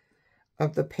middle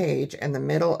of the page, and the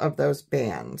middle of those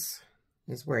bands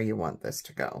is where you want this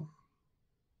to go.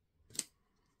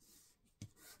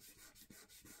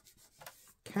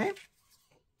 Okay.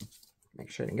 Make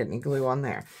sure I didn't get any glue on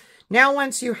there. Now,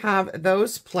 once you have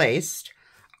those placed,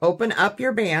 open up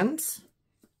your bands,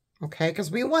 okay,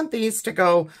 because we want these to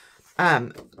go,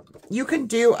 you can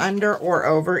do under or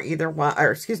over either one,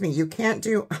 or excuse me, you can't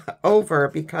do over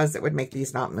because it would make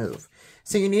these not move.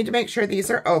 So you need to make sure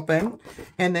these are open,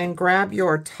 and then grab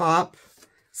your top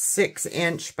 6"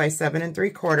 by 7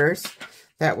 3/4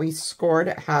 that we scored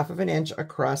at 1/2 inch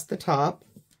across the top.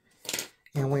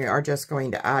 And we are just going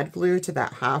to add glue to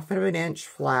that 1/2 inch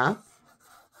flap.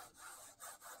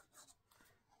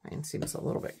 Mine seems a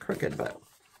little bit crooked, but...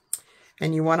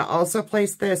 And you want to also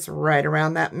place this right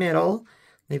around that middle.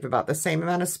 Leave about the same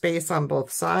amount of space on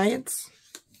both sides.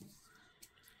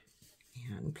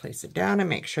 And place it down and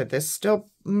make sure this still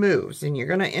moves. And you're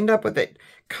going to end up with it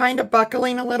kind of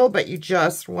buckling a little, but you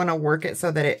just want to work it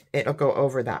so that it'll go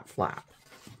over that flap.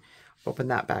 Open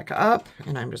that back up,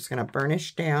 and I'm just going to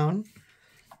burnish down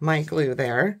my glue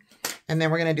there. And then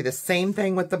we're going to do the same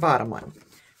thing with the bottom one.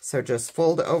 So just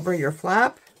fold over your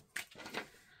flap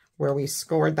where we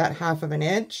scored that 1/2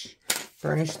 inch,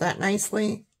 burnish that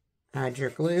nicely, add your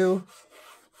glue,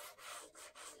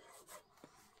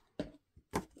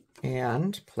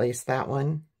 and place that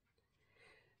one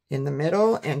in the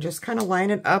middle and just kind of line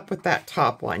it up with that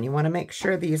top one. You want to make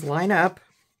sure these line up,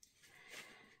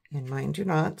 and mine do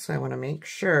not, so I want to make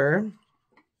sure.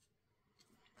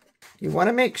 You want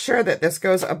to make sure that this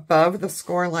goes above the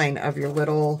score line of your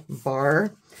little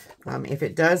bar. If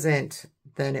it doesn't,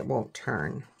 then it won't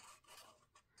turn.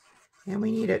 And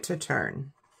we need it to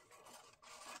turn.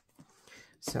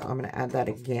 So I'm going to add that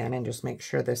again and just make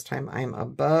sure this time I'm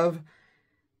above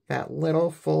that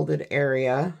little folded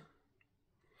area.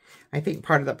 I think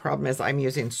part of the problem is I'm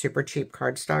using super cheap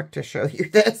cardstock to show you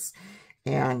this.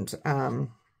 And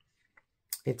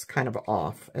it's kind of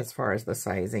off as far as the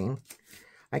sizing.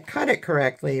 I cut it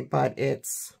correctly, but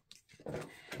it's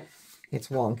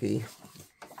wonky.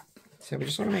 So we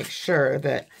just want to make sure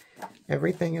that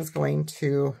everything is going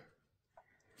to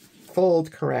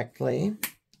fold correctly.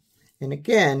 And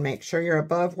again, make sure you're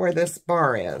above where this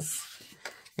bar is.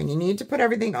 And you need to put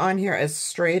everything on here as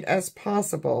straight as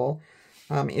possible.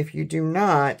 If you do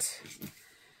not,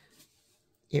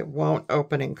 it won't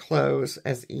open and close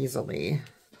as easily.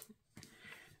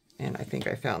 And I think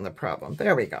I found the problem.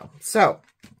 There we go. So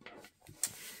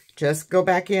just go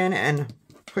back in and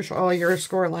push all your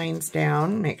score lines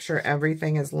down. Make sure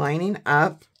everything is lining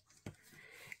up.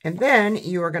 And then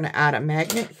you are going to add a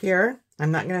magnet here.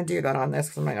 I'm not going to do that on this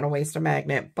because I'm not going to waste a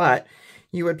magnet. But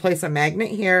you would place a magnet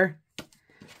here.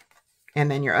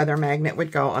 And then your other magnet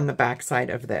would go on the back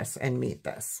side of this and meet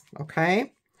this.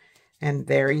 Okay? And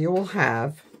there you will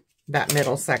have that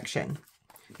middle section.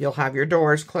 You'll have your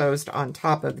doors closed on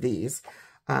top of these,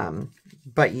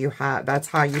 but that's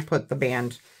how you put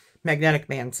the magnetic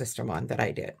band system on that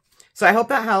I did. So I hope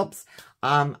that helps.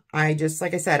 I just,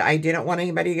 like I said, I didn't want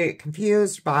anybody to get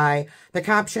confused by the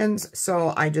captions,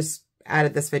 so I just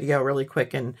added this video really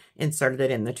quick and inserted it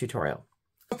in the tutorial.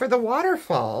 For the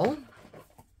waterfall,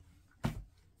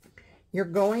 you're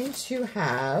going to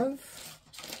have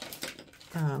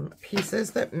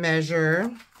pieces that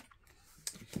measure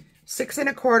 6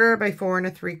 1/4 by 4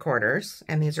 3/4,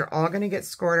 and these are all going to get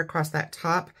scored across that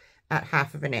top at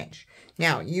 1/2 inch.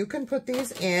 Now, you can put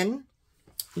these in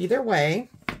either way.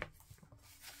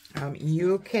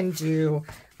 You can do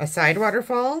a side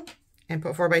waterfall, and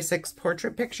put 4x6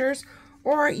 portrait pictures,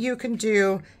 or you can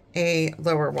do a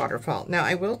lower waterfall. Now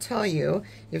I will tell you,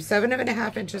 you have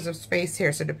 7.5 inches of space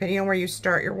here, so depending on where you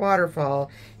start your waterfall,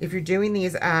 if you're doing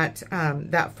these at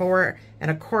that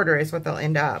 4.25 is what they'll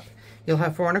end up. You'll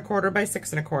have 4.25 by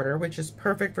 6.25, which is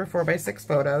perfect for 4x6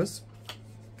 photos.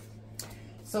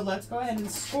 So let's go ahead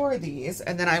and score these,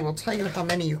 and then I will tell you how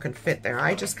many you can fit there.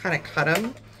 I just kind of cut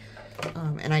them,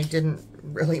 and I didn't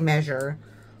really measure.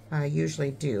 I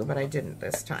usually do, but I didn't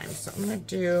this time. So I'm going to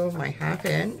do my 1/2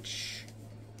 inch,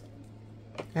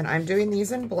 and I'm doing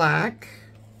these in black.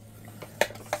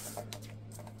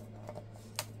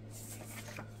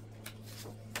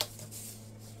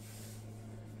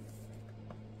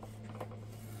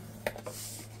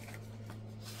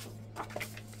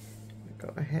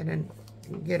 Go ahead and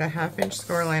get a 1/2 inch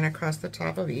score line across the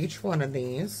top of each one of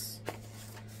these,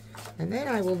 and then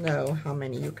I will know how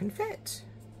many you can fit.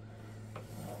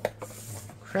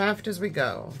 Craft as we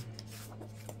go.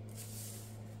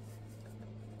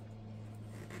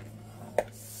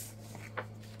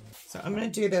 So I'm going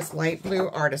to do this light blue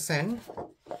Artisan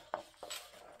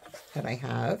that I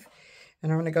have,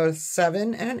 and I'm going to go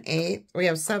 7 1/8. We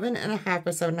have 7.5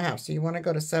 by 7.5, so you want to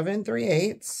go to 7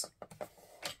 3/8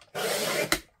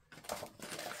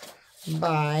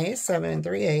 by 7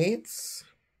 3/8,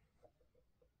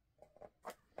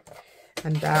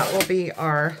 and that will be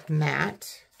our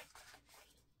mat.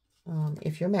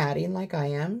 If you're matting like I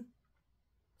am,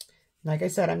 like I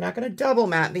said, I'm not going to double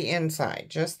mat the inside,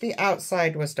 just the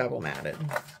outside was double matted.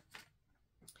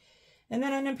 And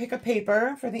then I'm going to pick a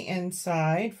paper for the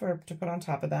inside to put on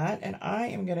top of that, and I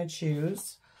am going to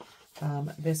choose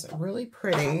this really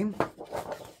pretty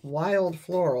wild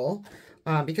floral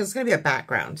because it's going to be a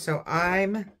background, so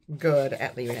I'm good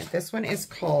at leaving it. This one is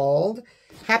called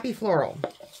Happy Floral.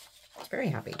 It's very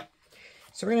happy.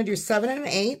 So we're going to do 7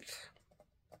 1/8.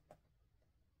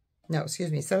 No,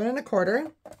 excuse me, 7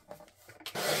 1/4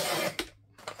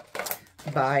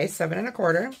 by 7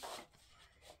 1/4.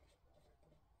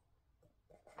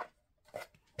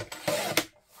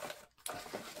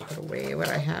 Put away what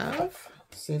I have.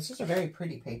 See, it's just a very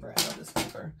pretty paper. I love this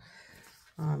paper.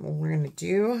 We're going to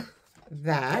do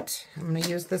that. I'm going to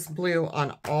use this blue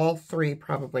on all 3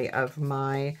 probably of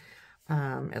my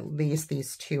at least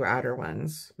these 2 outer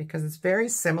ones, because it's very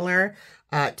similar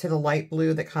to the light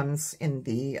blue that comes in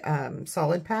the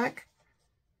solid pack.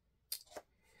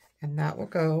 And that will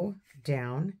go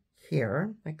down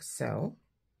here like so.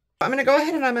 I'm going to go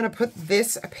ahead and I'm going to put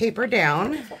this paper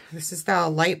down. This is the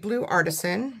light blue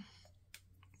Artisan.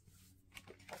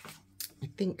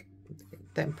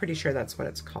 I'm pretty sure that's what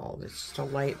it's called. It's just a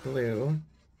light blue.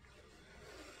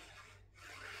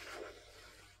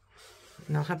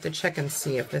 And I'll have to check and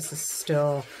see if this is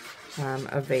still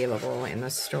available in the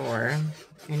store.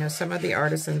 I know some of the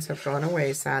Artisans have gone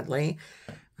away, sadly.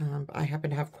 But I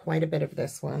happen to have quite a bit of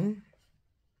this one.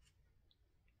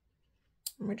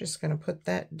 And we're just going to put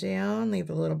that down, leave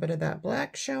a little bit of that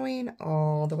black showing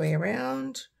all the way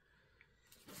around.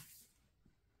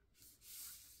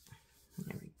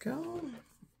 There we go.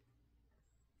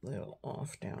 A little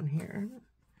off down here.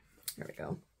 There we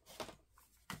go.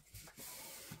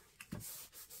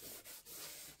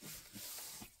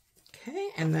 Okay,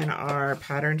 and then our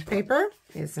patterned paper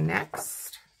is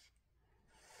next.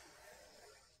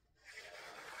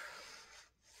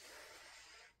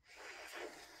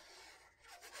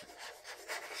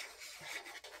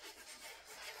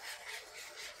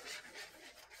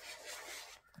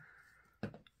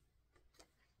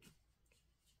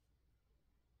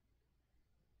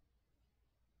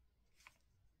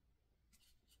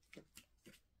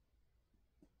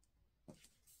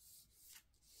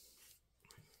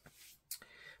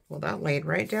 Well, that laid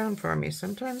right down for me.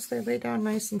 Sometimes they lay down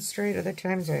nice and straight. Other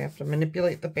times I have to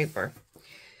manipulate the paper.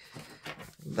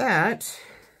 That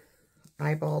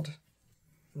eyeballed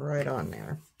right on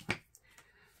there.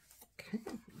 Okay,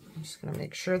 I'm just going to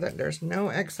make sure that there's no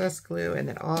excess glue and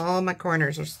that all my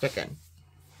corners are sticking.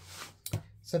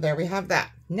 So there we have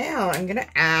that. Now I'm going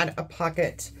to add a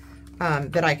pocket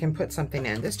that I can put something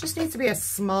in. This just needs to be a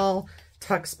small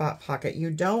tuck spot pocket.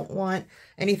 You don't want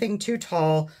anything too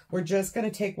tall. We're just going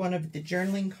to take one of the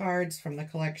journaling cards from the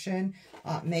collection,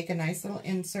 make a nice little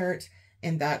insert,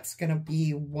 and that's going to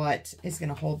be what is going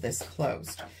to hold this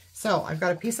closed. So I've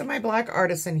got a piece of my black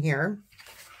Artisan here,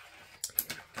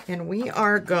 and we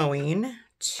are going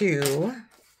to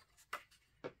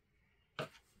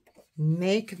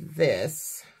make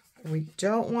this. We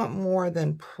don't want more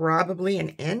than probably an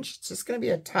inch. It's just going to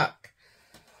be a tuck.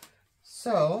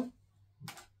 So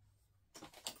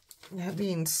that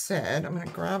being said, I'm going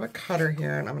to grab a cutter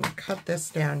here and I'm going to cut this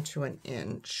down to 1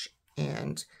 inch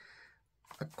and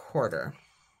 1/4.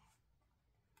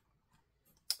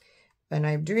 And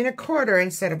I'm doing 1/4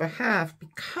 instead of 1/2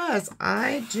 because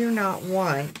I do not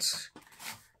want,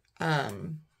 I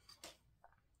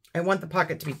want the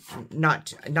pocket to be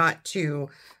not too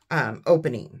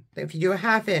opening. If you do a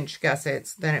 1/2 inch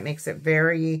gussets, then it makes it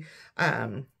very,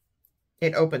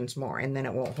 it opens more and then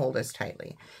it won't hold as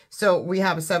tightly. So we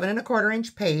have a 7 1/4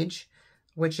 inch page,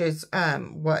 which is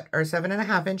or 7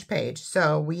 1/2 inch page.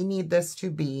 So we need this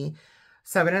to be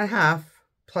 7 1/2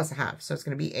 plus 1/2. So it's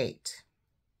going to be 8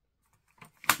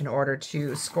 in order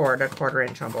to score it 1/4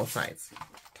 inch on both sides.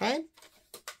 Okay.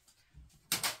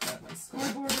 Got my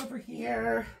scoreboard over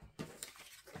here.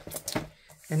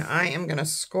 And I am going to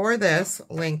score this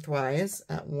lengthwise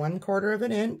at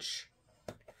 1/4 inch.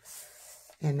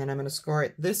 And then I'm going to score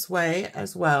it this way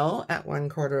as well at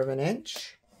 1/4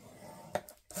 inch.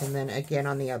 And then again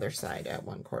on the other side at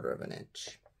 1/4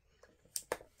 inch.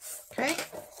 Okay.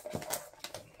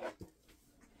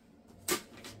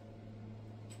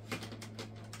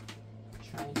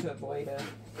 Trying to avoid a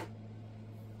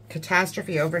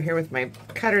catastrophe over here with my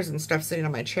cutters and stuff sitting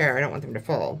on my chair. I don't want them to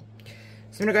fall.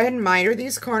 So I'm going to go ahead and miter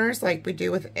these corners like we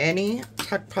do with any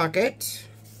tuck pocket.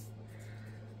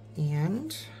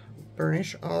 And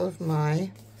burnish all of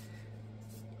my,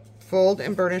 fold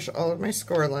and burnish all of my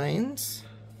score lines.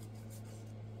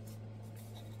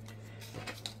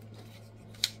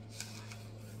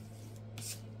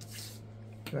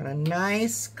 Doing a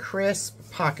nice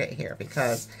crisp pocket here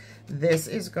because this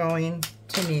is going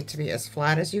to need to be as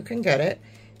flat as you can get it.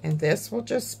 And this will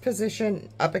just position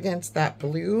up against that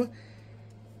blue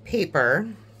paper.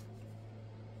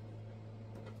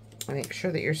 Make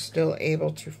sure that you're still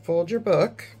able to fold your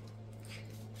book.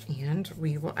 And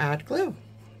we will add glue.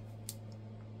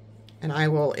 And I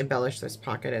will embellish this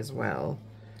pocket as well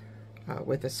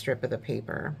with a strip of the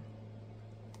paper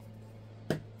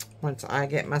once I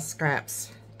get my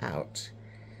scraps out.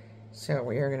 So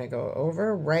we are going to go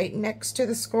over right next to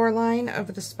the score line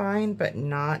of the spine, but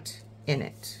not in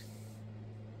it.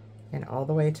 And all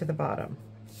the way to the bottom.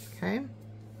 Okay?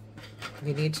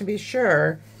 You need to be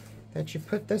sure that you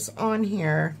put this on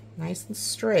here nice and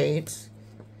straight.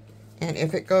 And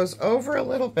if it goes over a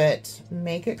little bit,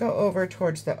 make it go over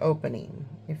towards the opening,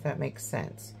 if that makes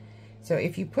sense. So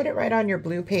if you put it right on your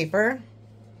blue paper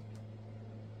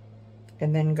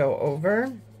and then go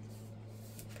over,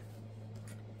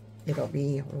 it'll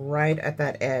be right at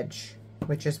that edge,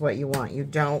 which is what you want. You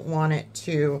don't want it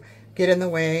to get in the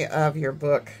way of your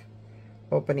book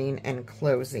opening and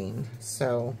closing.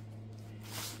 So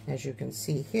as you can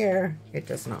see here, it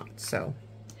does not. So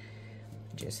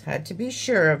just had to be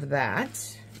sure of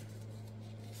that.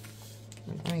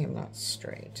 And I am not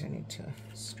straight. I need to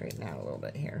straighten out a little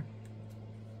bit here.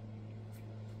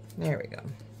 There we go.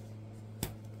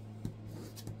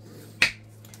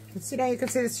 And see, now you can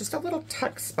see it's just a little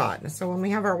tuck spot. So when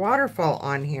we have our waterfall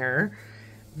on here,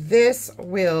 this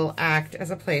will act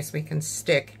as a place we can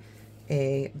stick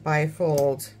a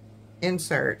bifold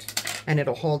insert and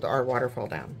it'll hold our waterfall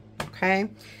down. Okay.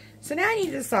 So now I need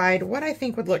to decide what I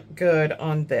think would look good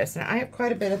on this. And I have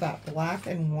quite a bit of that black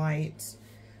and white.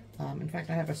 In fact,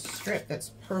 I have a strip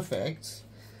that's perfect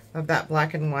of that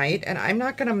black and white. And I'm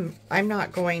not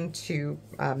going to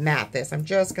mat this. I'm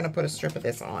just going to put a strip of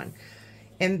this on.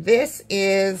 And this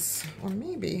is, or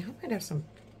maybe I might have some.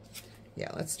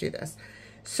 Yeah, let's do this.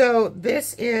 So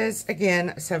this is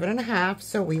again 7 1/2.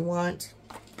 So we want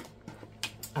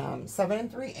 7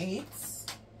 3/8.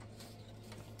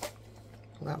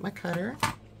 Pull out my cutter.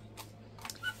 I'm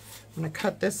going to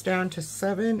cut this down to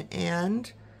 7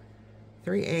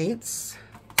 3/8.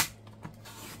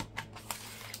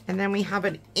 And then we have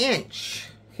an inch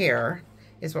here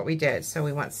is what we did. So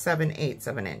we want 7/8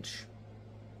 of an inch.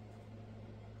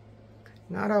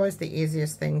 Not always the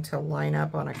easiest thing to line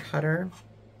up on a cutter.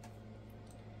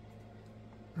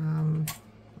 I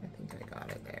think I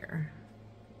got it there.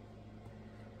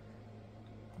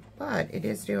 But it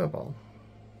is doable.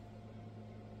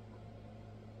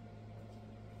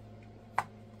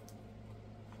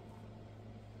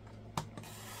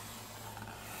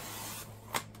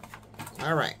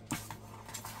 All right.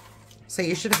 So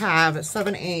you should have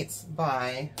 7/8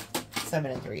 by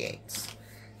 7 3/8.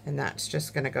 And that's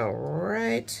just going to go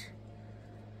right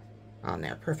on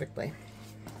there perfectly.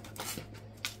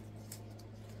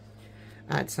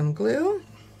 Add some glue.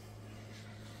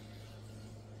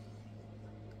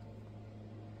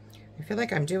 I feel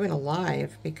like I'm doing a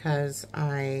live because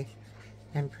I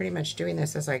am pretty much doing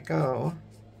this as I go.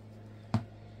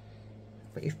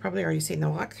 But you've probably already seen the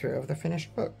walkthrough of the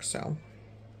finished book, so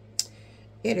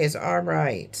it is all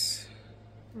right.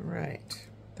 All right,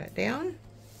 put that down.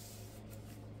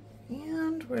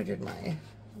 And where did my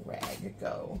rag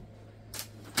go?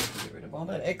 Get rid of all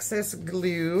that excess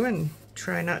glue and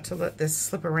try not to let this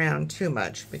slip around too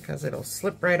much because it'll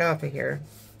slip right off of here.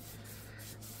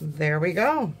 There we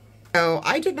go. So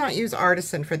I did not use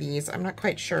Artisan for these. I'm not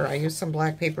quite sure. I used some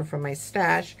black paper from my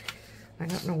stash. I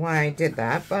don't know why I did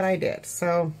that, but I did.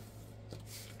 So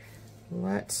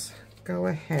let's go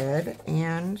ahead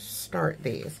and start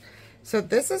these. So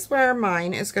this is where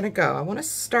mine is going to go. I want to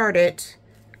start it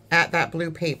at that blue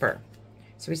paper.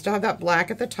 So we still have that black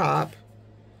at the top.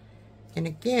 And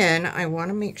again, I want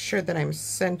to make sure that I'm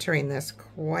centering this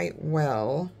quite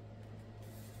well.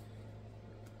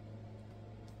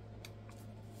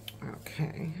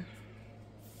 Okay.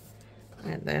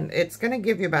 And then it's going to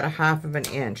give you about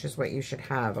 1/2 inch is what you should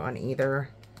have on either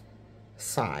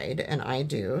side. And I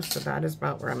do. So that is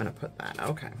about where I'm going to put that.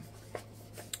 Okay.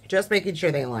 Just making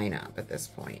sure they line up at this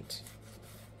point.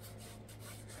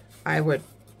 I would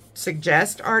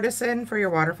suggest Artisan for your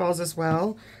waterfalls as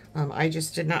well. I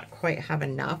just did not quite have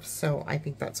enough, so I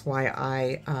think that's why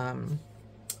I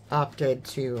opted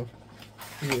to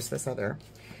use this other.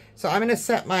 So I'm going to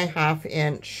set my 1/2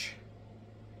 inch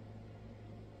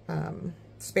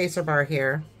spacer bar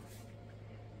here,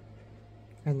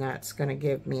 and that's going to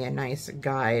give me a nice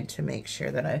guide to make sure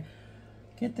that I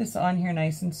get this on here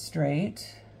nice and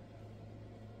straight.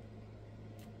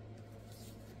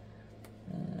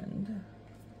 And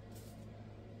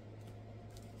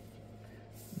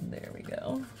there we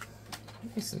go,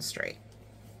 nice and straight.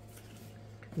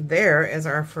 There is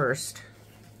our first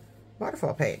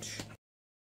waterfall page.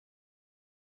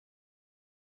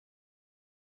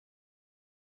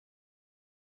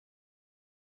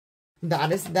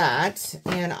 That is that,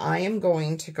 and I am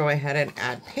going to go ahead and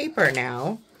add paper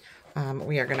now.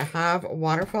 We are going to have a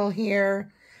waterfall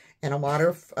here and a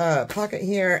water pocket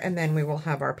here, and then we will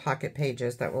have our pocket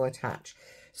pages that will attach.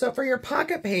 So for your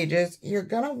pocket pages, you're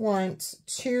going to want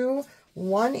two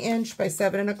 1 inch by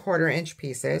 7 1/4 inch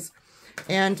pieces,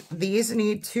 and these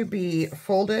need to be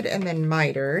folded and then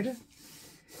mitered.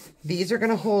 These are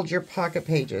going to hold your pocket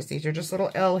pages. These are just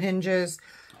little L hinges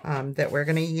that we're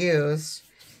going to use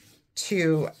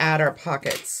to add our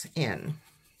pockets in.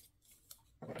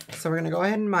 So we're going to go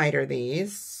ahead and miter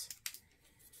these.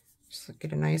 Just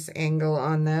get a nice angle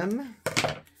on them.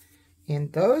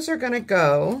 And those are going to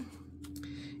go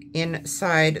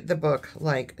inside the book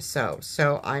like so.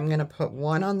 So I'm going to put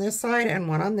one on this side and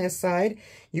one on this side.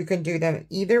 You can do them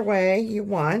either way you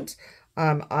want.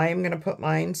 I'm going to put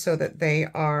mine so that they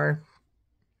are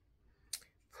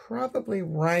probably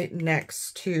right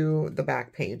next to the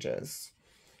back pages.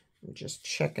 I'm just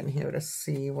checking here to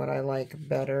see what I like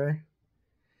better.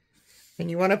 And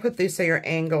you want to put these so your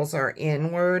angles are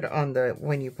inward on the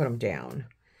when you put them down.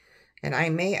 And I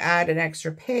may add an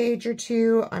extra page or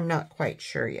two. I'm not quite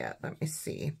sure yet. Let me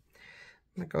see.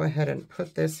 I'm going to go ahead and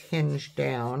put this hinge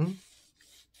down.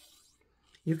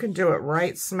 You can do it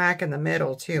right smack in the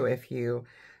middle too if you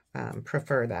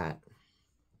prefer that.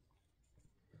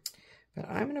 But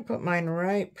I'm going to put mine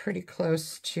right pretty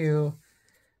close to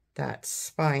that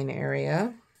spine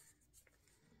area,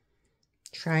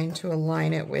 trying to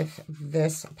align it with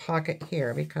this pocket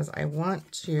here because I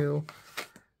want to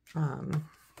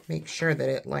make sure that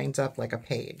it lines up like a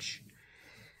page.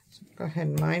 So go ahead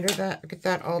and miter that, get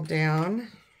that all down.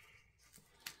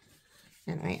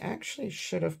 And I actually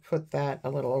should have put that a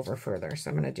little over further, so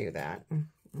I'm going to do that.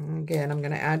 Again, I'm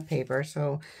going to add paper,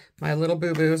 so my little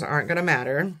boo-boos aren't going to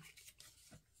matter.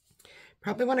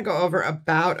 Probably want to go over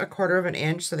about 1/4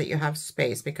 inch so that you have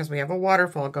space because we have a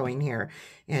waterfall going here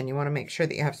and you want to make sure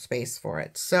that you have space for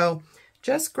it. So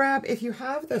just grab, if you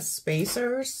have the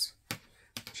spacers,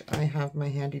 which I have my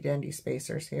handy dandy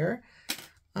spacers here.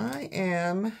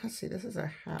 Let's see, this is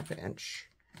a 1/2 inch.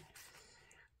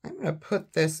 I'm going to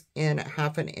put this in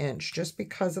 1/2 inch just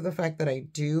because of the fact that I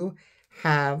do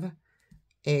have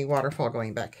a waterfall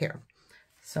going back here.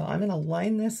 So I'm going to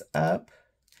line this up.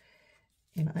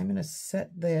 And I'm going to set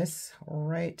this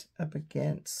right up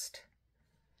against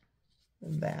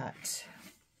that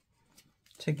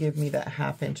to give me that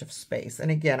 1/2 inch of space. And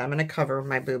again, I'm going to cover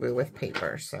my boo-boo with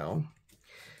paper, so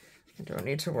I don't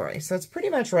need to worry. So it's pretty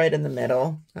much right in the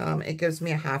middle. It gives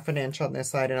me a 1/2 inch on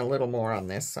this side and a little more on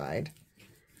this side.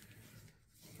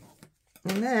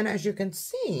 And then, as you can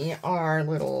see, our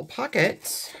little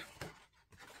pocket,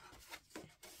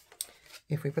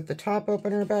 if we put the top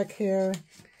opener back here,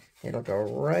 it'll go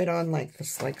right on like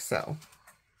this, like so.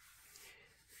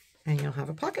 And you'll have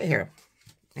a pocket here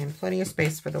and plenty of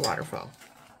space for the waterfall.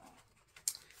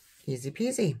 Easy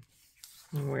peasy.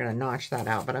 And we're going to notch that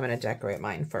out, but I'm going to decorate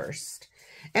mine first.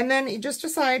 And then you just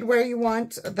decide where you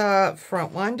want the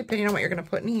front one, depending on what you're going to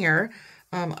put in here.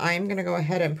 I'm going to go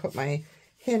ahead and put my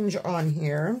hinge on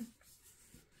here.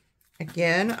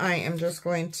 Again, I am just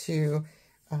going to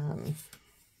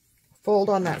fold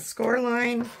on that score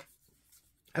line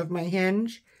of my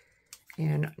hinge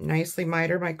and nicely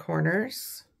miter my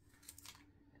corners.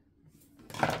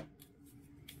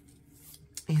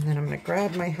 And then I'm going to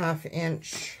grab my 1/2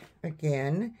 inch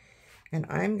again, and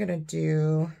I'm going to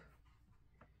do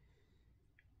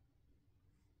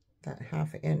that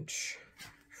 1/2 inch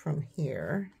from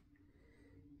here.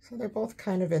 So they're both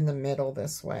kind of in the middle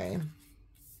this way.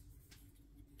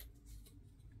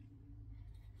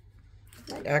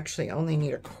 Might actually only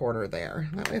need 1/4 there.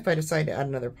 That way if I decide to add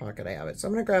another pocket, I have it. So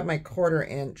I'm going to grab my 1/4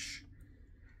 inch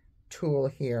tool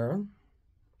here.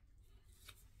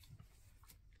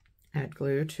 Add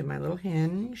glue to my little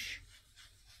hinge.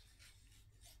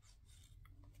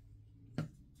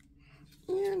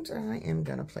 And I am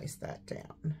going to place that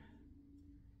down.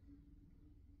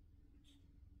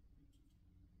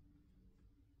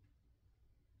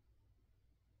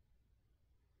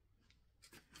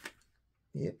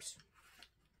 Oops.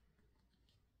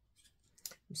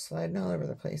 I'm sliding all over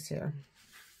the place here.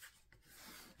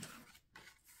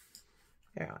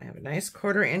 Yeah, I have a nice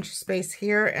 1/4 inch space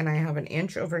here, and I have 1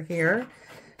 inch over here.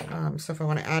 So if I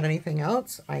want to add anything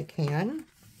else, I can.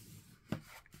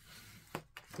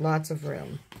 Lots of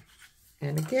room.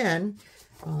 And again,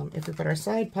 if we put our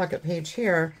side pocket page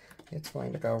here, it's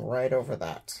going to go right over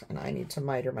that. And I need to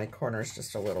miter my corners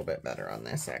just a little bit better on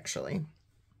this, actually.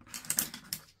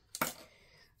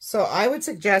 So I would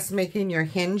suggest making your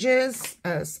hinges,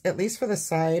 at least for the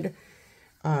side,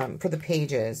 for the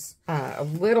pages, a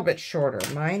little bit shorter.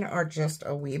 Mine are just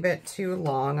a wee bit too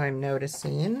long, I'm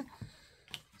noticing.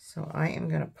 So I am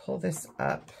going to pull this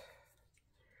up,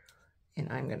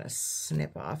 and I'm going to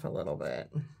snip off a little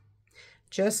bit.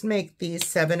 Just make these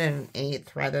 7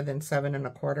 1/8 rather than 7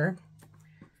 1/4.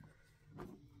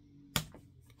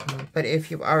 But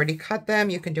if you've already cut them,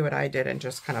 you can do what I did and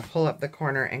just kind of pull up the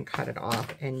corner and cut it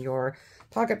off, and your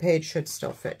pocket page should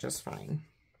still fit just fine.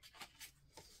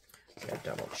 I'll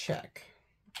double check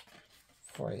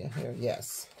for you here.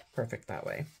 Yes, perfect that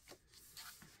way.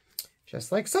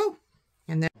 Just like so.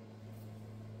 And then,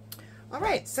 all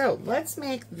right, so let's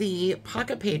make the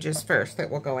pocket pages first that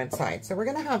will go inside. So we're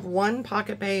going to have one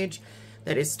pocket page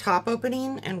that is top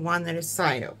opening and one that is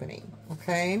side opening,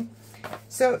 okay?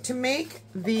 So to make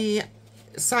the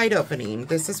side opening,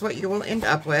 this is what you will end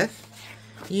up with.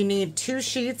 You need 2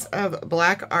 sheets of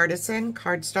black Artisan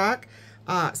cardstock,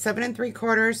 7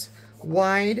 3/4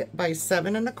 wide by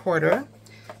 7 1/4.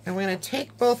 And we're going to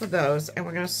take both of those and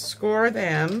we're going to score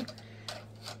them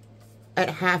at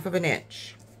 1/2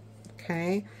 inch,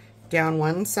 okay, down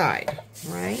one side,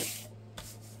 right?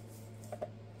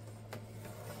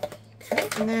 Okay,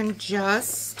 and then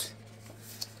just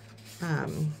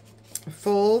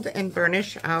fold and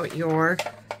burnish out your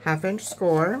 1/2 inch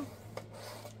score.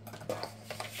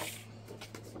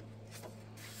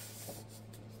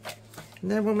 And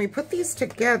then when we put these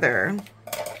together,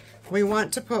 we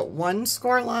want to put one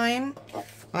score line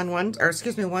on one, or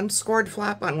excuse me, one scored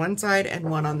flap on one side and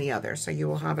one on the other. So you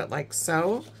will have it like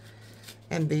so,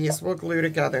 and these will glue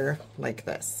together like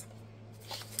this.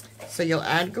 So you'll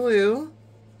add glue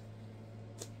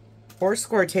or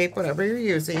score tape, whatever you're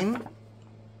using,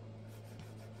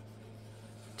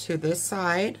 to this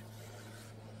side.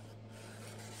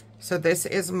 So this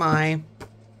is my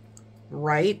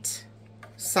right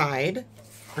side,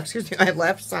 or excuse me, my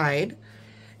left side.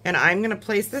 And I'm going to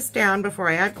place this down before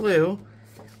I add glue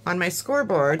on my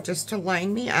scoreboard just to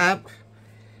line me up.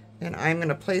 And I'm going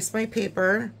to place my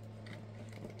paper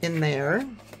in there.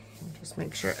 Just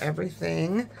make sure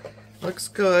everything looks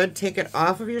good. Take it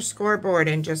off of your scoreboard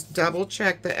and just double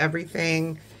check that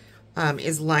everything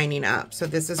is lining up. So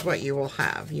this is what you will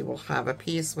have. You will have a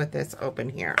piece with this open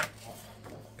here.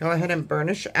 Go ahead and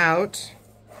burnish out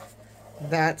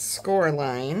that score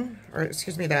line, or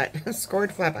excuse me, that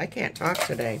scored flap. I can't talk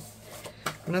today.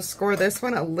 I'm going to score this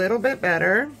one a little bit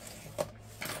better.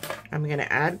 I'm going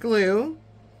to add glue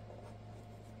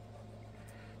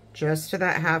just to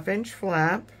that 1/2 inch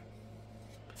flap.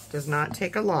 Does not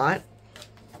take a lot.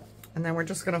 And then we're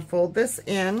just going to fold this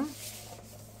in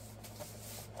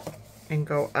and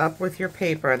go up with your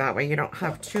paper. That way you don't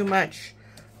have too much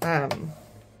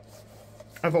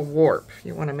of a warp.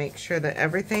 You want to make sure that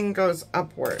everything goes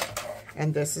upward,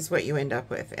 and this is what you end up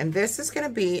with. And this is going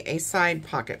to be a side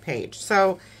pocket page.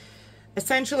 So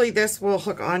essentially this will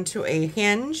hook onto a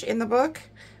hinge in the book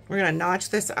We're going to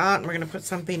notch this out and we're going to put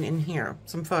something in here,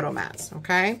 some photo mats,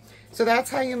 okay? So that's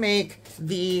how you make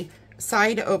the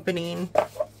side opening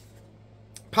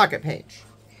pocket page.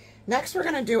 Next, we're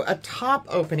going to do a top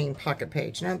opening pocket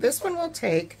page. Now, this one will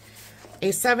take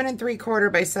a 7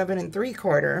 3/4 by 7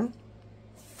 3/4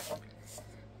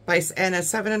 and a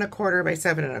 7 1/4 by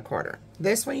 7 1/4.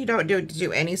 This one you don't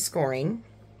do any scoring.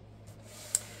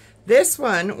 This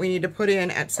one we need to put in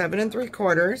at 7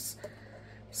 3/4,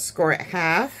 score it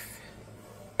half,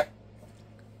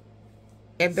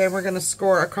 and then we're going to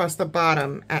score across the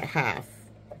bottom at half,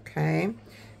 okay?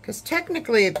 Because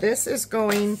technically this is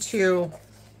going to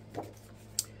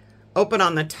open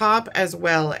on the top as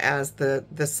well as the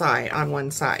side, on one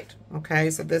side, okay?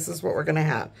 So this is what we're going to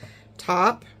have.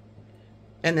 Top,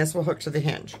 and this will hook to the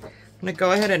hinge. I'm going to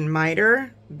go ahead and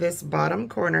miter this bottom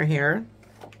corner here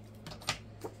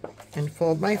and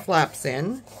fold my flaps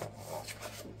in.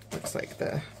 Looks like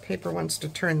the paper wants to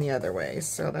turn the other way,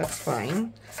 so that's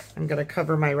fine. I'm going to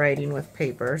cover my writing with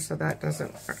paper, so that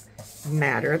doesn't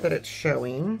matter that it's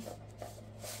showing.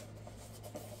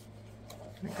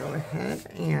 I'm going to go ahead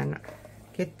and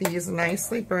get these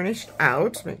nicely burnished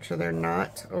out. Make sure they're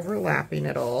not overlapping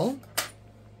at all.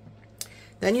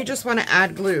 Then you just want to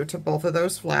add glue to both of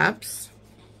those flaps.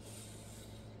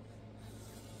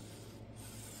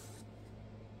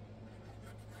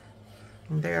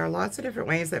 There are lots of different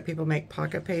ways that people make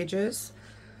pocket pages.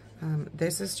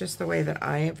 This is just the way that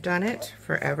I have done it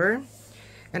forever.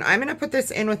 And I'm going to put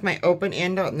this in with my open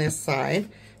end on this side.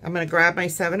 I'm going to grab my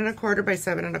 7 1/4 by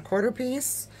 7 1/4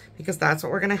 piece, because that's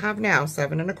what we're going to have now,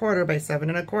 7 1/4 by 7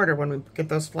 1/4 when we get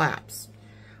those flaps.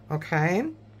 Okay?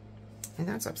 And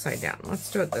that's upside down. Let's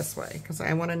do it this way, because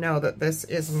I want to know that this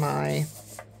is my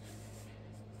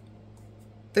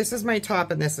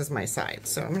top and this is my side.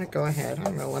 So I'm going to go ahead. I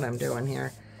don't know what I'm doing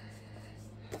here.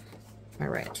 All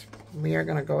right. We are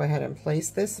going to go ahead and place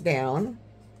this down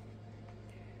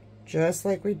just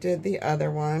like we did the other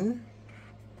one.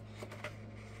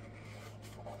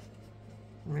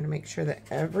 I'm going to make sure that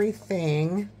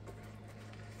everything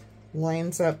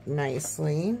lines up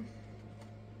nicely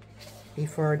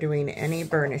before doing any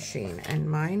burnishing.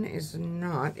 And mine is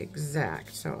not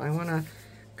exact. So I want to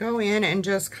go in and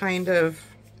just kind of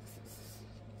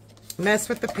mess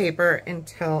with the paper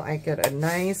until I get a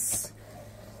nice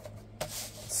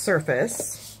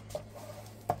surface.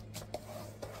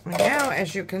 Now,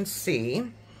 as you can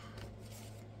see,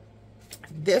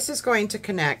 this is going to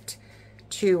connect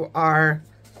to our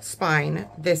spine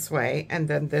this way, and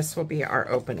then this will be our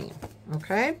opening,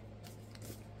 okay?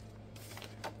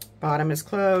 Bottom is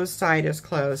closed, side is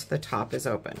closed, the top is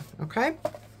open, okay?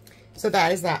 So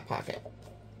that is that pocket.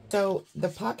 So the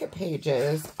pocket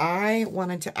pages, I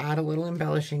wanted to add a little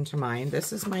embellishing to mine.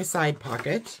 This is my side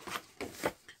pocket.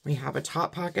 We have a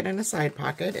top pocket and a side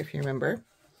pocket, if you remember.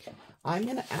 I'm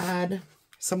going to add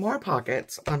some more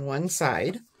pockets on one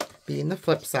side, being the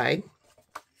flip side.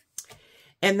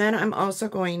 And then I'm also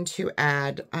going to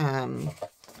add,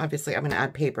 obviously I'm going to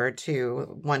add paper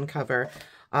to one cover.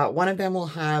 One of them will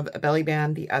have a belly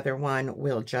band, the other one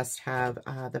will just have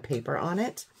the paper on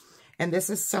it. And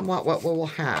this is somewhat what we'll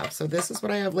have. So this is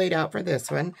what I have laid out for this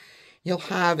one. You'll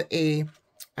have a,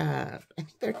 I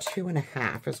think they're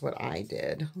 2.5 is what I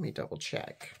did. Let me double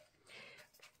check.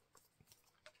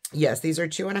 Yes, these are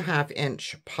 2.5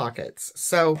 inch pockets.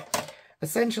 So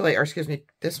essentially, or excuse me,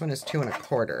 this one is 2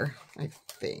 1/4, I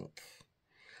think.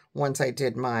 Once I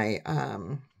did my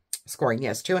scoring,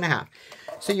 yes, 2.5.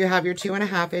 So you have your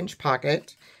 2.5 inch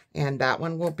pocket, and that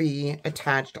one will be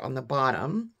attached on the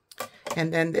bottom.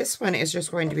 And then this one is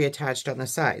just going to be attached on the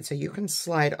side. So you can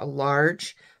slide a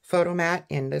large photo mat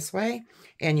in this way,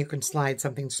 and you can slide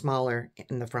something smaller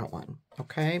in the front one,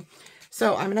 okay?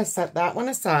 So I'm going to set that one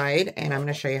aside, and I'm going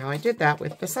to show you how I did that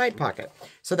with the side pocket.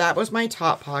 So that was my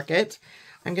top pocket.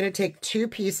 I'm going to take 2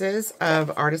 pieces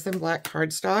of Artisan black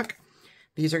cardstock.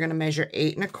 These are going to measure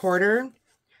 8 1/4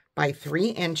 by 3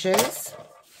 inches.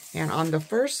 And on the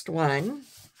first one,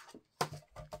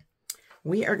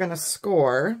 we are going to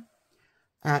score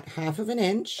at 1/2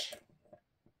 inch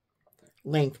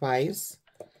lengthwise.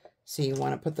 So you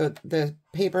want to put the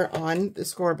paper on the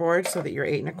scoreboard so that your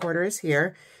 8 1/4 is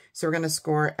here. So we're going to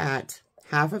score at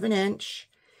 1/2 inch,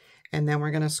 and then we're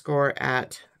going to score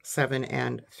at 7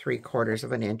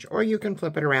 3/4 inch, or you can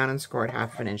flip it around and score at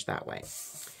 1/2 inch that way.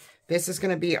 This is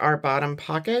going to be our bottom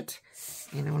pocket,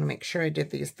 and I want to make sure I did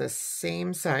these the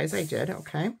same size. I did,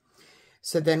 okay.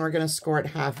 So then we're going to score at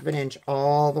 1/2 inch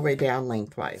all the way down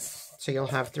lengthwise. So you'll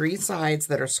have 3 sides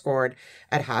that are scored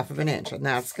at 1/2 inch, and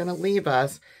that's going to leave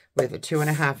us with a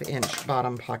 2.5 inch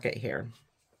bottom pocket here.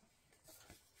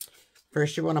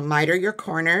 First, you want to miter your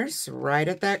corners right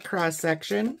at that cross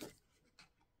section.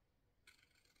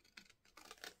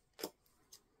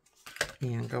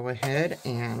 And go ahead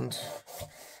and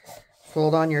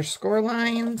fold on your score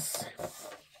lines.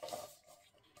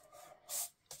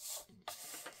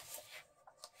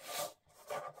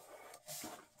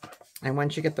 And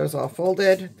once you get those all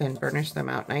folded, then burnish them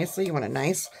out nicely. You want a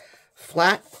nice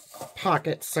flat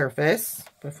pocket surface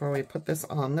before we put this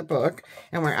on the book.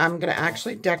 And I'm going to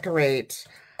actually decorate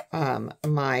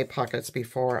my pockets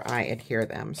before I adhere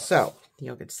them. So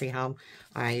you'll get to see how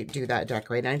I do that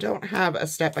decorating. I don't have a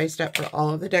step-by-step for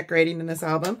all of the decorating in this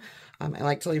album. I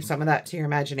like to leave some of that to your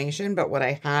imagination, but what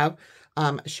I have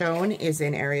shown is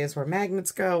in areas where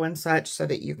magnets go and such, so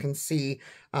that you can see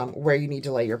where you need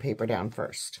to lay your paper down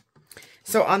first.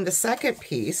 So on the second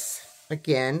piece,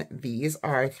 again, these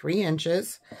are 3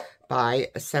 inches by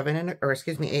 8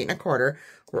 1/4.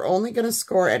 We're only going to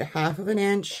score at 1/2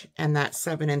 inch, and that's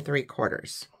 7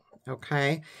 3/4.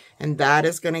 Okay, and that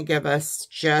is going to give us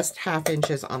just 1/2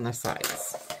 inches on the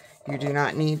sides. You do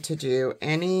not need to do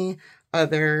any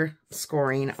other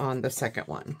scoring on the second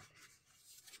one.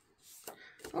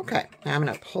 Okay, now I'm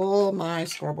going to pull my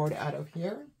scoreboard out of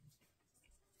here.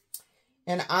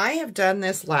 And I have done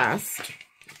this last.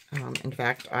 In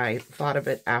fact, I thought of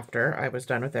it after I was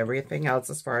done with everything else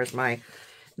as far as my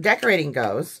decorating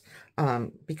goes,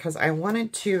 because I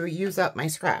wanted to use up my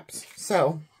scraps.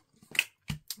 So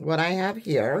what I have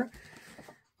here,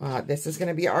 this is going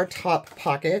to be our top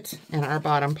pocket and our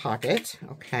bottom pocket.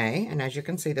 Okay, and as you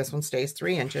can see, this one stays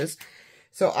 3 inches.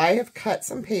 So I have cut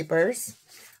some papers.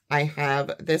 I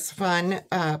have this fun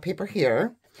paper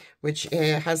here, which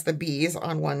has the bees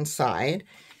on one side.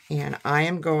 And I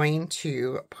am going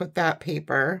to put that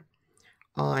paper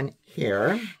on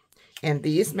here. And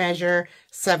these measure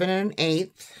 7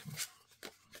 1/8.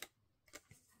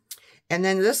 And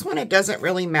then this one, it doesn't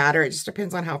really matter. It just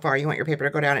depends on how far you want your paper to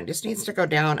go down. It just needs to go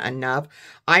down enough.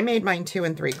 I made mine 2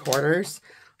 3/4.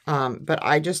 But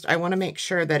I want to make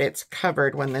sure that it's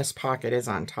covered when this pocket is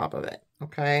on top of it.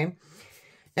 Okay.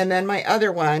 And then my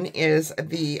other one is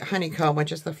the honeycomb,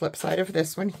 which is the flip side of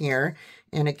this one here.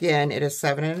 And again, it is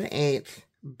 7 1/8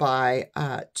 by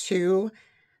 2.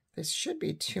 This should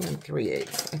be 2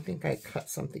 3/8. I think I cut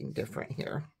something different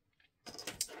here.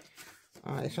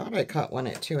 I thought I cut one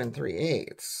at 2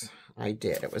 3/8. I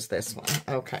did. It was this one.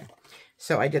 Okay.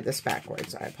 So I did this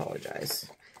backwards. I apologize.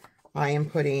 I am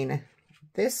putting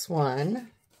this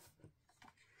one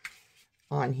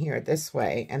on here this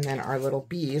way, and then our little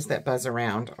bees that buzz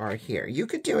around are here. You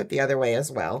could do it the other way as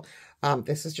well.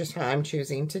 This is just how I'm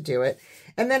choosing to do it.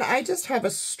 And then I just have a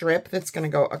strip that's going to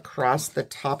go across the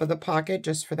top of the pocket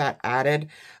just for that added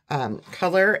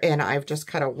color, and I've just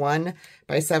cut a 1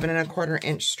 by 7 1/4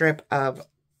 inch strip of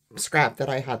scrap that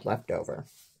I had left over.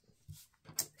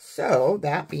 So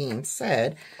that being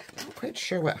said, I'm not quite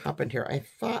sure what happened here. I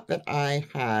thought that I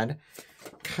had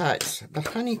cut the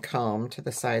honeycomb to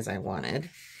the size I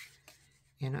wanted,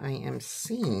 and I am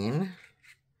seeing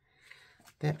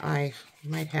that I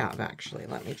might have actually.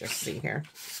 Let me just see here.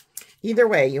 Either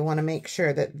way, you want to make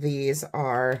sure that these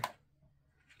are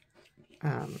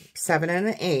 7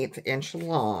 1/8 inch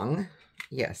long.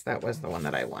 Yes, that was the one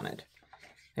that I wanted.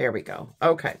 There we go.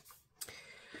 Okay.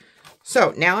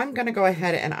 So now I'm going to go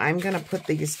ahead and I'm going to put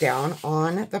these down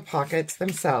on the pockets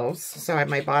themselves. So I have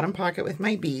my bottom pocket with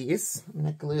my bees. I'm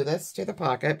going to glue this to the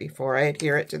pocket before I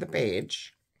adhere it to the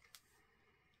page.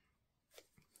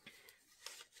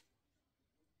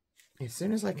 As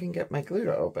soon as I can get my glue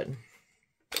to open.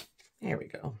 There we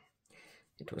go.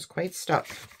 It was quite stuck.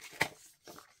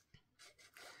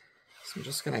 So I'm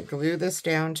just going to glue this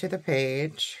down to the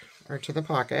page, or to the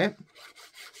pocket.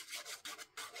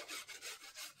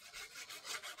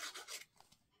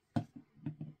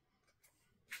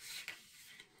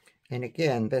 And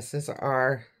again, this is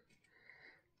our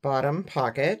bottom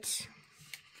pocket.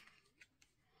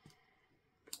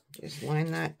 Just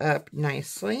line that up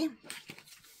nicely.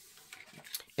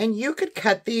 And you could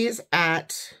cut these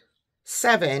at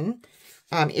 7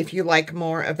 if you like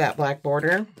more of that black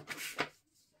border.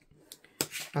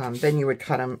 Then you would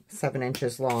cut them 7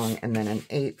 inches long and then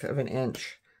 1/8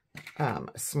 inch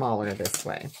smaller this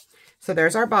way. So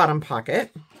there's our bottom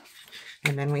pocket.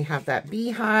 And then we have that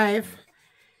beehive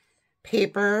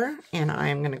paper, and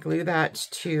I'm going to glue that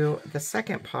to the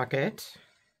second pocket.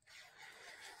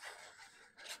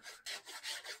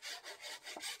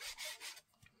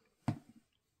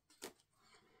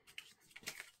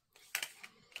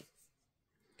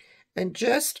 And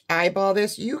just eyeball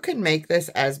this. You can make this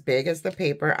as big as the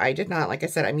paper. I did not. Like I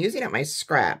said, I'm using up my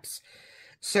scraps.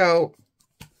 So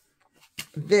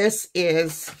this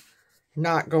is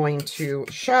not going to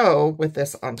show with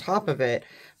this on top of it,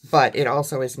 but it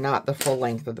also is not the full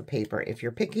length of the paper. If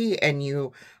you're picky and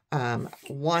you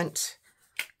want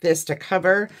this to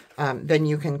cover, then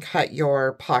you can cut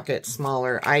your pocket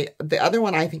smaller. The other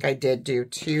one, I think I did do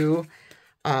two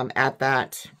at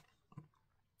that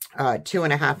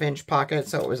 2.5 inch pocket.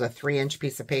 So it was a 3-inch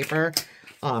piece of paper.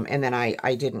 And then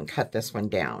I didn't cut this one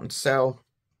down. So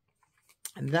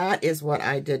that is what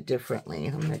I did differently.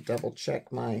 I'm going to double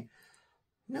check my,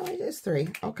 no, it is 3.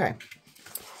 Okay.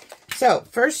 So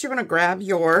first you're going to grab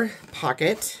your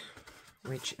pocket,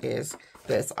 which is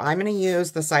this. I'm going to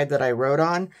use the side that I wrote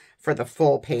on for the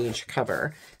full page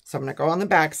cover. So I'm going to go on the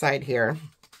back side here.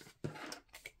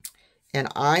 And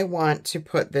I want to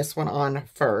put this one on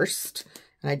first.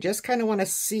 And I just kind of want to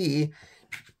see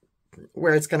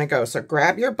where it's going to go. So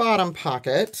grab your bottom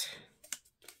pocket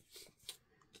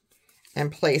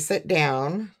and place it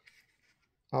down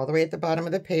all the way at the bottom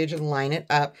of the page and line it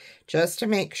up just to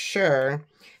make sure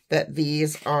that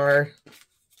this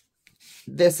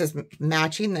is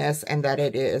matching this and that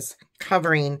it is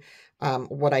covering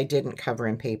what I didn't cover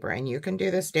in paper. And you can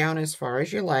do this down as far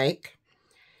as you like.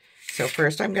 So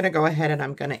first I'm going to go ahead and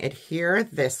I'm going to adhere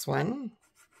this one.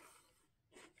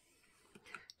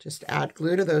 Just add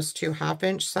glue to those 2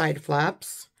 1/2-inch side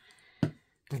flaps.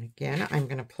 And again, I'm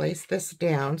going to place this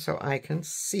down so I can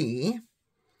see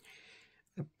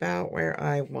about where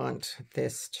I want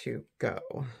this to go.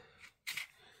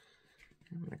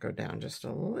 I'm going to go down just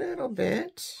a little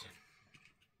bit.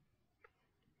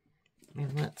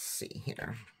 And let's see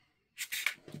here.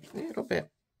 A little bit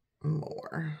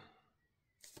more.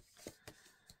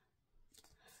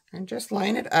 And just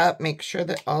line it up. Make sure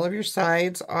that all of your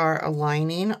sides are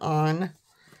aligning on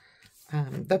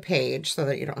the page so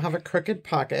that you don't have a crooked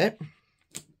pocket.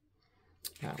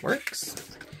 That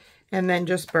works. And then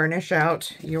just burnish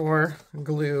out your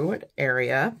glued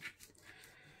area.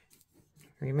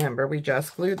 Remember, we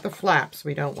just glued the flaps.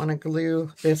 We don't want to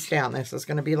glue this down. This is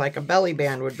going to be like a belly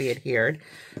band would be adhered.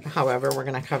 However, we're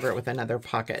going to cover it with another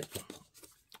pocket.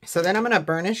 So then I'm going to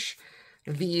burnish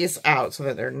these out so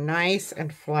that they're nice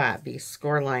and flat, these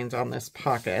score lines on this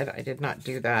pocket. I did not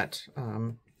do that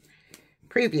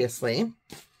previously.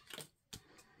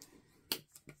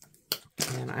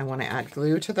 And I want to add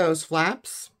glue to those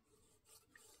flaps.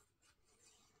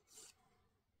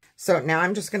 So now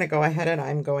I'm just going to go ahead and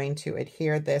I'm going to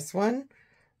adhere this one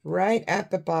right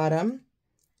at the bottom.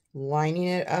 Lining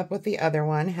it up with the other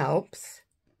one helps.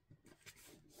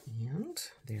 And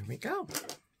there we go.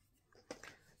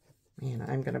 And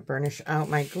I'm going to burnish out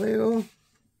my glue.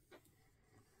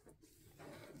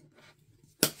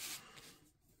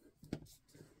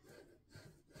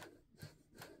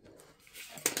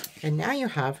 And now you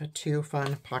have 2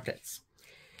 fun pockets.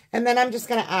 And then I'm just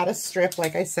going to add a strip,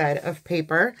 like I said, of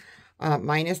paper.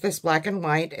 Mine is this black and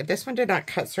white. This one did not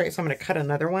cut straight, so I'm going to cut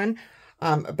another one.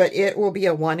 But it will be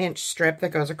a 1-inch strip that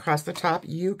goes across the top.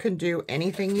 You can do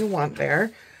anything you want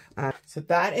there. So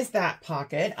that is that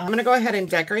pocket. I'm going to go ahead and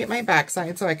decorate my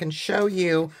backside so I can show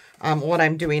you what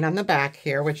I'm doing on the back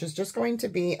here, which is just going to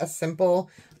be a simple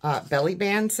belly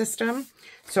band system.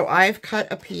 So I've cut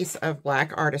a piece of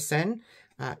black Artisan.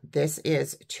 This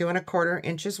is 2 1/4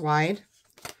 inches wide,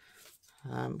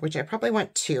 which I probably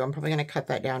want 2. I'm probably going to cut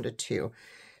that down to 2.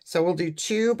 So we'll do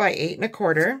 2 by 8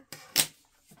 1/4.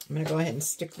 I'm going to go ahead and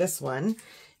stick this one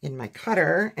in my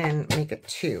cutter and make it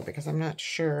 2 because I'm not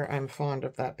sure I'm fond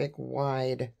of that big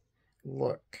wide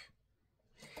look.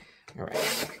 All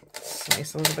right,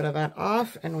 slice a little bit of that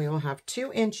off and we will have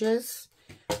 2 inches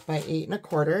by 8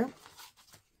 1/4.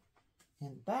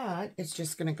 And that is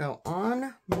just going to go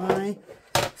on my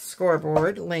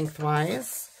scoreboard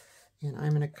lengthwise. And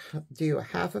I'm going to do a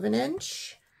 1/2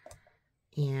 inch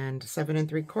and 7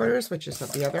 3/4, which is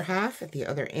the other half at the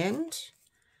other end.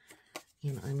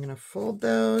 And I'm going to fold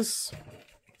those.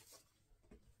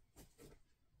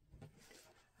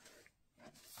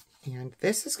 And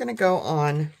this is going to go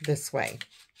on this way.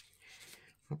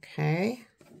 Okay.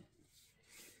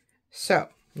 So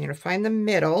you're going to find the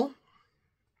middle.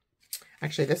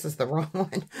 Actually, this is the wrong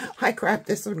one. Hi, crap.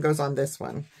 This one goes on this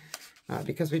one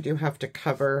because we do have to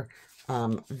cover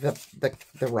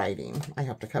the writing. I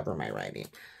have to cover my writing.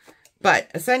 But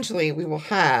essentially, we will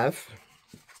have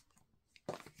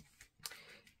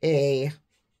a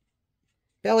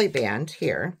belly band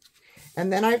here.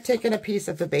 And then I've taken a piece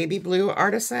of the baby blue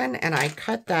Artisan and I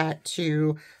cut that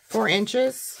to 4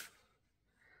 inches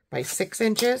by 6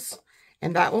 inches.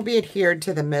 And that will be adhered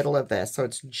to the middle of this. So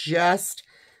it's just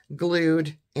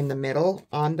glued in the middle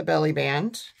on the belly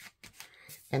band.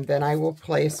 And then I will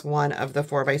place one of the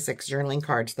 4x6 journaling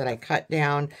cards that I cut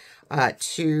down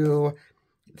to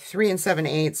 3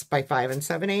 7/8 by 5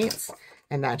 7/8,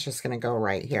 and that's just going to go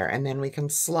right here. And then we can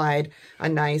slide a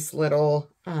nice little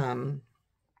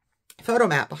photo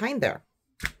mat behind there.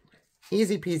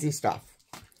 Easy peasy stuff.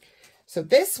 So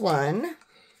this one,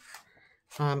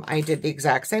 I did the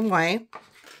exact same way,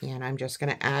 and I'm just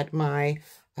going to add my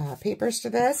papers to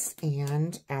this,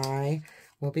 and I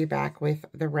will be back with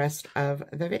the rest of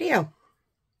the video.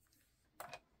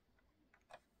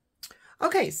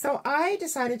 Okay, so I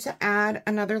decided to add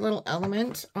another little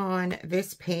element on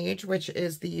this page, which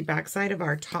is the backside of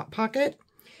our top pocket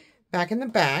back in the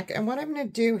back. And what I'm going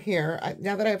to do here,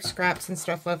 now that I have scraps and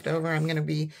stuff left over, I'm going to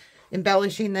be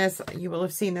embellishing this. You will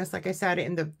have seen this, like I said,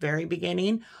 in the very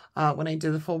beginning when I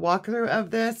did the full walkthrough of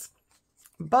this.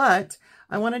 But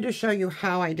I wanted to show you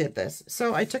how I did this.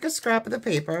 So I took a scrap of the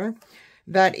paper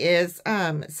that is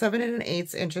 7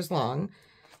 1/8 inches long.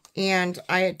 And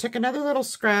I took another little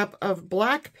scrap of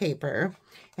black paper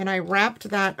and I wrapped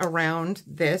that around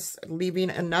this, leaving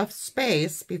enough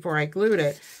space before I glued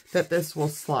it that this will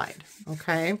slide,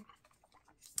 okay?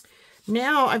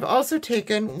 Now I've also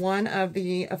taken one of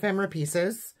the ephemera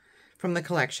pieces from the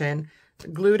collection,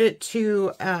 glued it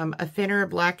to a thinner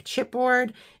black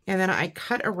chipboard, and then I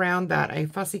cut around that. I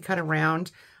fussy cut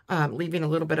around, leaving a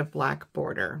little bit of black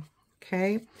border.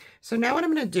 Okay, so now what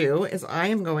I'm going to do is I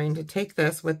am going to take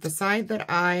this with the side that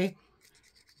I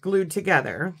glued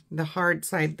together, the hard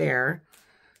side there,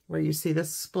 where you see the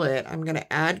split. I'm going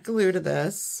to add glue to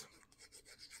this.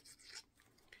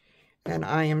 And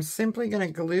I am simply going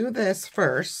to glue this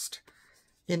first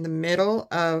in the middle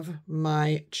of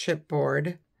my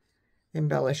chipboard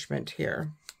embellishment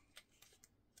here.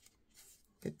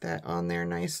 Get that on there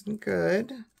nice and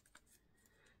good.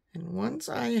 And once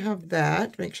I have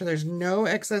that, make sure there's no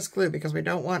excess glue because we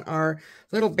don't want our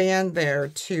little band there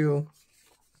to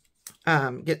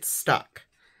get stuck.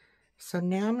 So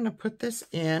now I'm going to put this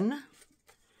in,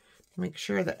 make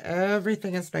sure that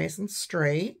everything is nice and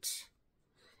straight,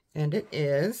 and it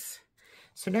is.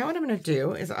 So now what I'm going to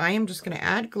do is I am just going to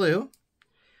add glue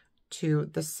to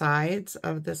the sides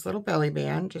of this little belly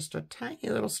band, just a tiny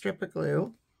little strip of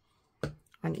glue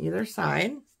on either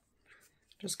side.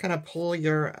 Just kind of pull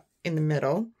your in the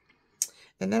middle.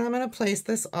 And then I'm going to place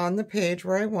this on the page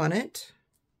where I want it.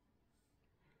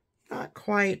 Not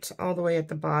quite all the way at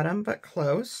the bottom, but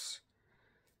close.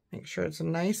 Make sure it's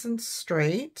nice and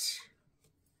straight.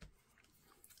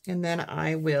 And then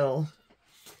I will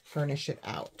furnish it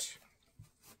out.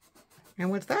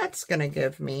 And what that's going to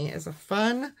give me is a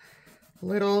fun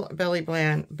little belly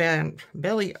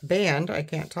band, I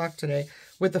can't talk today,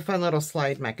 with the fun little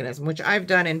slide mechanism, which I've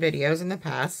done in videos in the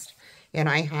past, and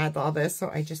I had all this,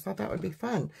 so I just thought that would be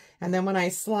fun. And then when I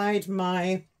slide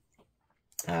my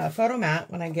photo mat,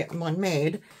 when I get one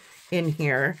made in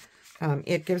here,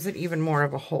 it gives it even more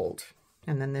of a hold.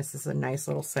 And then this is a nice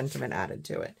little sentiment added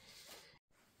to it.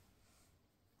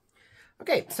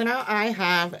 Okay, so now I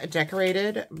have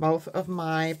decorated both of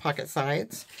my pocket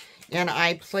sides, and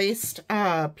I placed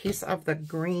a piece of the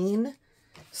green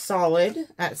solid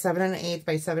at 7 1/8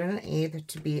 by 7 1/8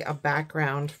 to be a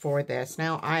background for this.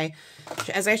 Now,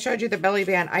 as I showed you the belly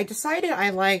band, I decided I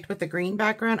liked with the green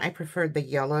background, I preferred the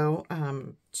yellow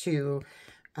to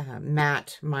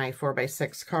mat my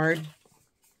 4x6 card.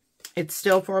 It's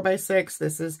still 4x6.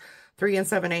 This is 3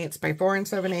 7/8 by 4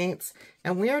 7/8,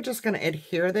 and we are just going to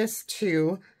adhere this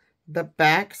to the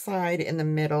back side in the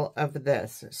middle of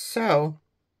this. So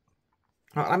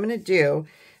what I'm going to do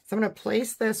is I'm going to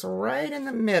place this right in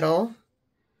the middle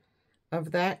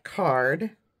of that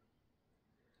card,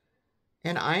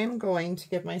 and I am going to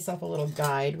give myself a little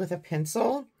guide with a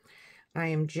pencil. I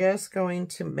am just going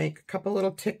to make a couple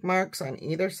little tick marks on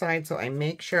either side so I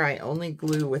make sure I only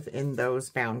glue within those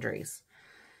boundaries.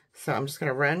 So I'm just going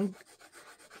to run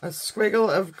a squiggle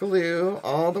of glue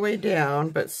all the way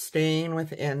down, but staying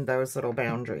within those little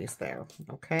boundaries there,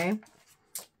 okay?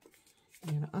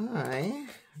 And I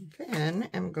then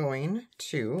am going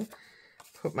to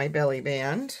put my belly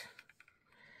band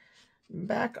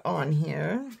back on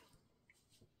here.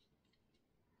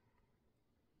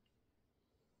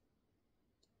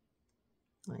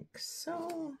 Like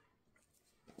so.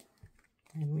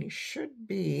 And we should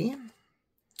be,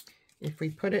 if we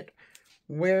put it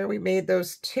where we made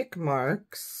those tick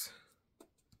marks,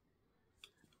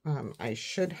 I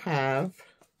should have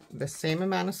the same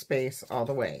amount of space all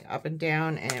the way up and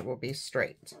down, and it will be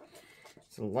straight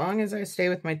so long as I stay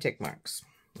with my tick marks.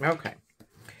 Okay,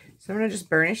 so I'm going to just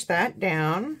burnish that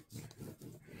down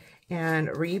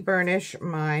and re-burnish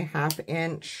my 1/2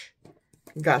 inch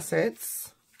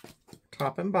gussets,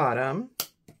 top and bottom,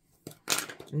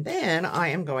 and then I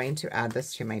am going to add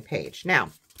this to my page.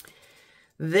 Now,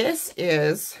 This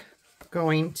is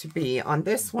going to be, on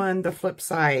this one, the flip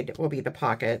side will be the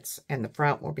pockets and the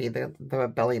front will be the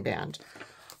belly band.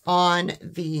 On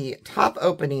the top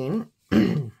opening,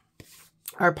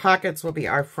 our pockets will be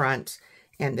our front,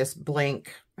 and this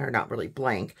blank, or not really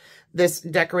blank, this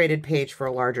decorated page for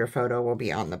a larger photo will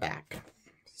be on the back.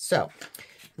 So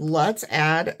let's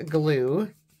add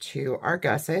glue to our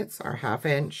gussets, our 1/2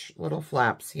 inch little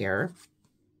flaps here.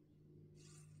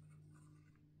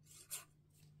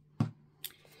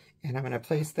 And I'm going to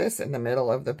place this in the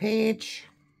middle of the page.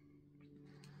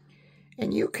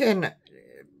 And you can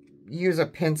use a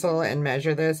pencil and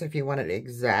measure this if you want it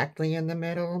exactly in the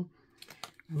middle.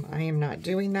 I am not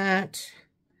doing that.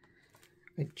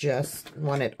 I just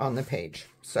want it on the page.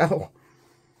 So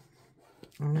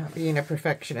I'm not being a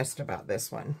perfectionist about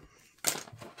this one.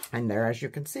 And there, as you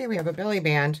can see, we have a belly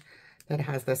band that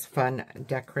has this fun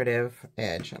decorative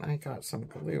edge. And I got some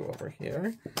glue over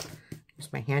here.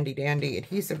 Here's my handy dandy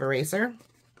adhesive eraser.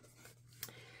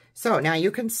 So now you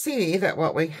can see that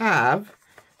what we have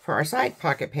for our side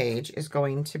pocket page is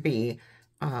going to be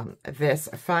this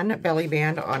fun belly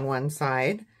band on one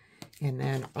side, and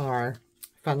then our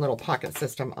fun little pocket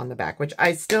system on the back, which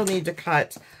I still need to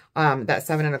cut that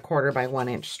 7 1/4 by 1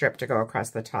 inch strip to go across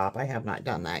the top. I have not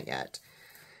done that yet.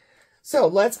 So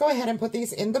let's go ahead and put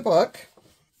these in the book.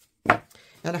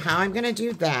 And how I'm going to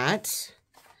do that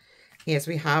is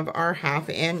we have our 1/2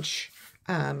 inch,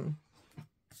 our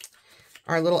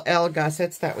little L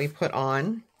gussets that we put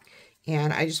on.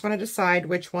 And I just want to decide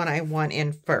which one I want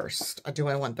in first. Do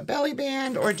I want the belly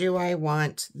band or do I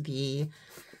want the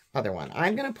other one?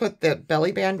 I'm going to put the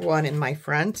belly band one in my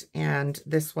front and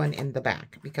this one in the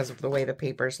back because of the way the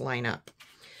papers line up.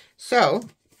 So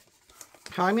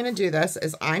how I'm going to do this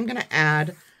is I'm going to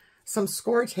add some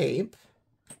score tape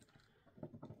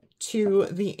to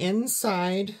the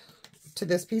inside, to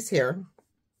this piece here.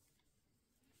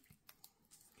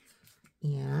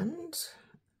 And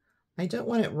I don't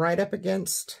want it right up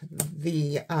against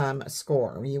the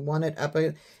score. You want it up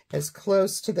as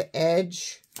close to the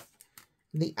edge,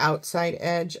 the outside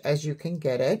edge, as you can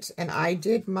get it. And I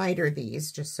did miter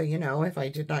these, just so you know, if I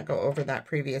did not go over that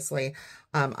previously.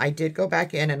 I did go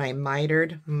back in and I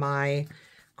mitered my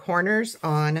corners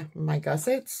on my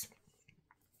gussets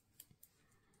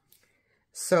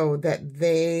so that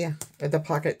the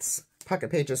pocket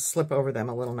pages slip over them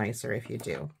a little nicer if you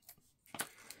do.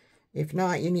 If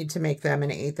not, you need to make them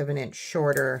 1/8 of an inch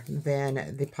shorter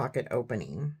than the pocket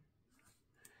opening.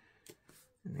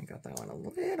 And I got that one a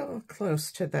little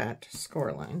close to that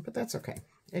score line, but that's okay.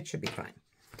 It should be fine.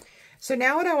 So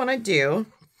now what I want to do,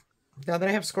 now that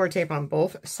I have score tape on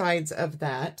both sides of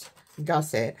that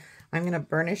gusset, I'm going to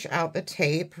burnish out the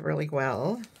tape really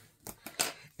well.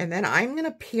 And then I'm going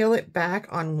to peel it back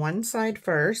on one side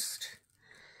first,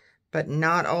 but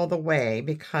not all the way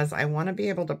because I want to be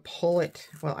able to pull it.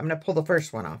 Well, I'm going to pull the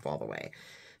first one off all the way.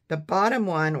 The bottom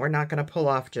one, we're not going to pull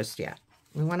off just yet.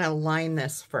 We want to line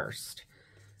this first.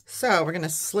 So we're going to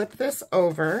slip this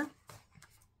over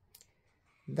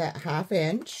that 1/2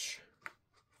 inch.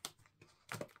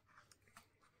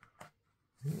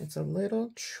 It's a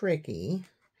little tricky.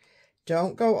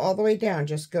 Don't go all the way down.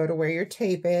 Just go to where your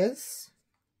tape is.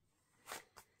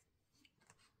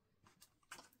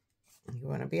 You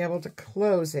want to be able to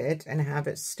close it and have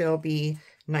it still be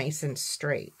nice and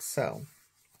straight. So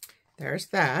there's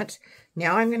that.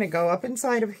 Now I'm going to go up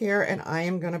inside of here and I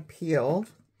am going to peel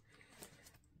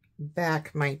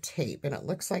back my tape. And it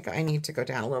looks like I need to go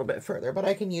down a little bit further, but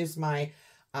I can use my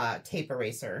tape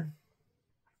eraser.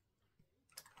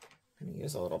 I'm going to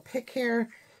use a little pick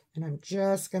here and I'm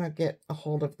just going to get a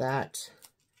hold of that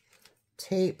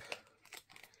tape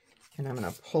and I'm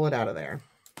going to pull it out of there.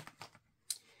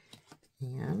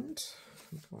 And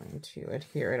I'm going to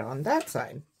adhere it on that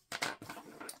side.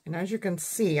 And as you can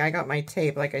see, I got my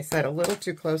tape, like I said, a little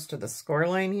too close to the score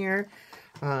line here.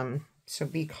 So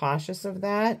be cautious of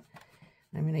that.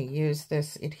 I'm going to use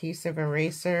this adhesive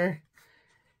eraser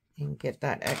and get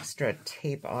that extra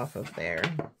tape off of there.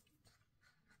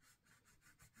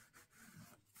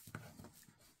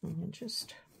 And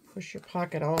just push your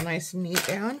pocket all nice and neat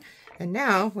down. And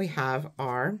now we have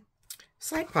our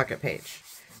side pocket page.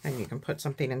 And you can put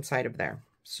something inside of there.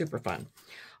 Super fun.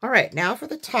 All right, now for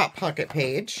the top pocket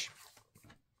page.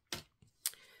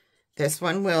 This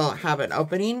one will have an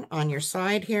opening on your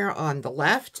side here on the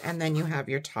left, and then you have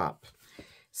your top.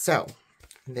 So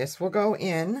this will go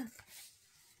in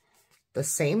the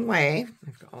same way.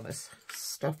 I've got all this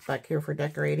stuff back here for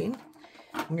decorating.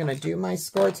 I'm going to do my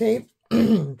score tape.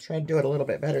 Try to do it a little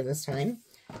bit better this time.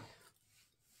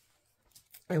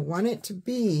 I want it to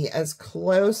be as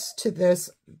close to this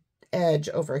edge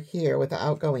over here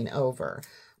without going over,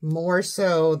 more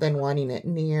so than wanting it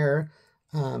near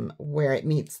where it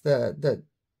meets the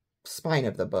spine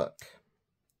of the book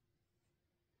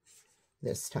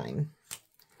this time.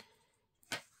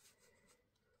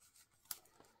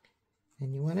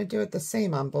 And you want to do it the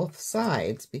same on both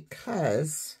sides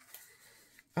because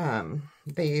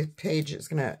the page is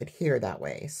going to adhere that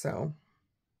way. So,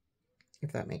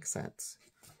 if that makes sense.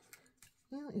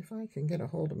 Well, if I can get a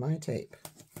hold of my tape.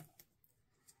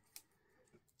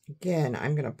 Again,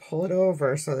 I'm going to pull it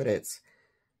over so that it's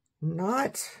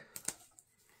not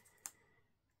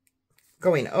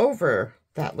going over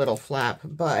that little flap,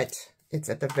 but it's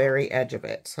at the very edge of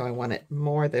it. So I want it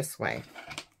more this way.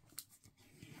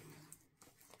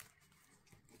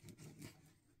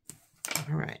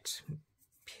 All right,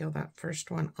 peel that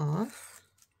first one off.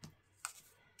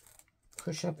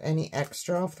 Push up any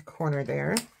extra off the corner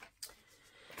there.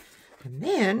 And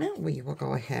then we will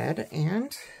go ahead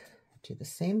and do the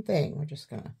same thing. We're just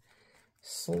going to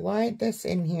slide this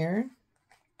in here.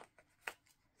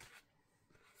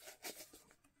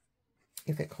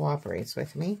 If it cooperates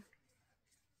with me.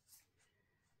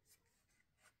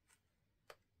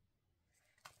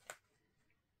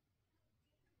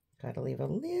 Got to leave a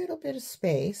little bit of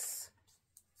space.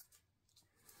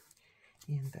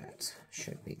 And that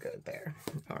should be good there.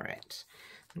 All right.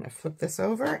 I'm going to flip this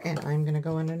over and I'm going to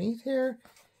go underneath here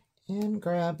and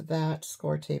grab that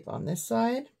score tape on this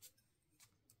side.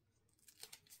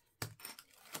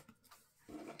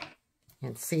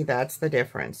 And see, that's the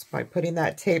difference. By putting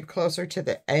that tape closer to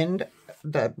the end,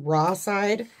 the raw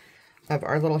side of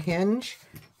our little hinge,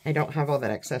 I don't have all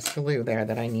that excess glue there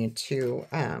that I need to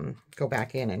go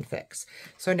back in and fix.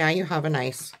 So now you have a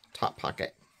nice top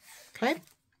pocket. Okay.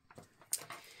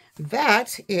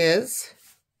 That is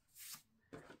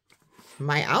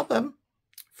my album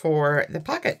for the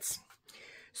pockets.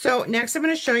 So next I'm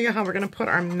going to show you how we're going to put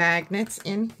our magnets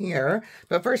in here.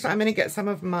 But first I'm going to get some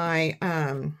of my,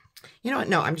 you know what?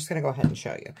 No, I'm just going to go ahead and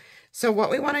show you. So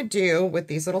what we want to do with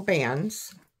these little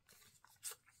bands,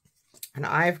 and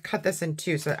I've cut this in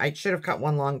two, so I should have cut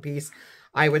one long piece.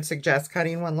 I would suggest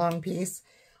cutting one long piece.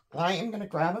 I am going to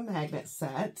grab a magnet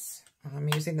set. I'm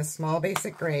using the small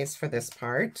basic grays for this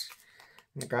part.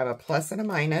 I'm going to grab a plus and a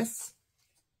minus.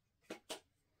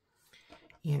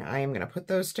 And I am going to put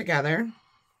those together.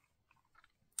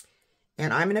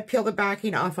 And I'm going to peel the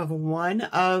backing off of one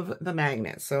of the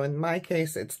magnets. So in my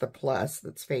case, it's the plus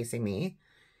that's facing me.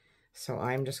 So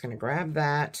I'm just going to grab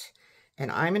that.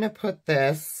 And I'm going to put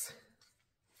this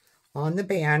on the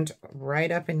band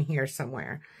right up in here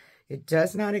somewhere. It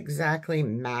does not exactly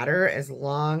matter as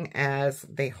long as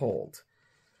they hold.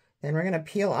 Then we're going to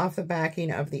peel off the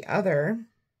backing of the other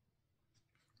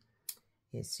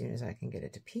as soon as I can get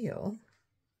it to peel.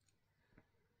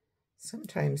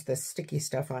 Sometimes the sticky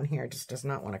stuff on here just does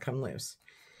not want to come loose.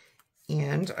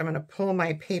 And I'm going to pull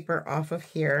my paper off of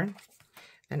here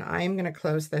and I'm going to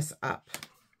close this up.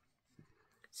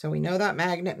 So we know that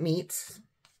magnet meets.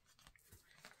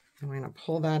 I'm going to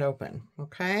pull that open,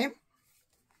 okay?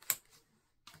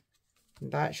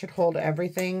 That should hold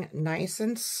everything nice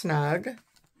and snug.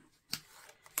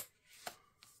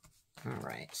 All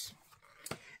right.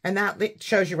 And that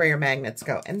shows you where your magnets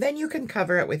go. And then you can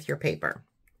cover it with your paper,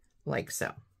 like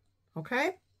so,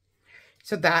 okay?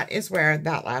 So that is where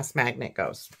that last magnet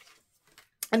goes.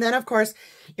 And then, of course,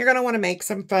 you're going to want to make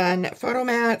some fun photo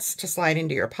mats to slide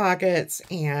into your pockets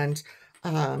and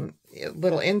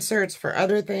little inserts for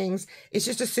other things. It's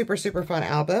just a super, super fun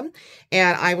album.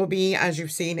 And I will be, as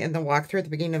you've seen in the walkthrough at the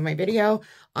beginning of my video,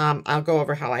 I'll go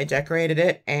over how I decorated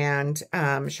it and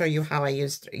show you how I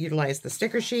utilized the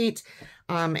sticker sheet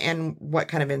and what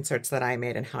kind of inserts that I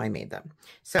made and how I made them.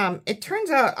 So it turns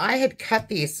out I had cut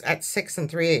these at 6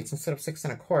 3/8 instead of 6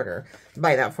 1/4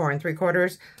 by that 4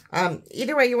 3/4.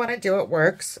 Either way you want to do it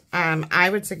works. I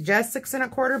would suggest 6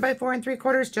 1/4 by 4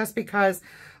 3/4 just because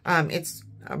it's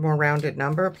a more rounded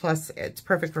number, plus it's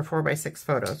perfect for 4 by 6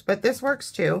 photos, but this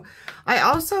works too. I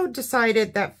also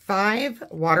decided that 5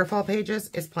 waterfall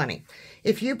pages is plenty.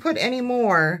 If you put any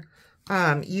more,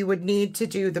 you would need to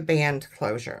do the band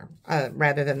closure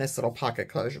rather than this little pocket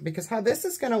closure, because how this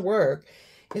is going to work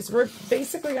is we're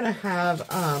basically going to have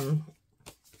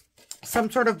some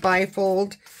sort of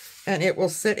bifold, and it will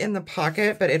sit in the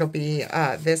pocket, but it'll be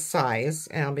this size,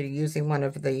 and I'll be using one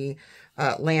of the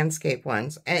landscape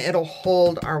ones, and it'll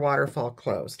hold our waterfall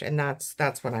closed, and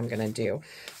that's what I'm going to do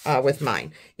with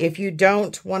mine. If you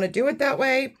don't want to do it that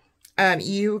way,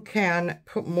 you can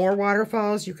put more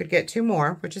waterfalls. You could get 2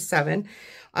 more, which is 7,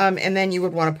 and then you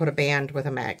would want to put a band with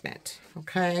a magnet.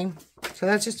 Okay, so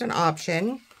that's just an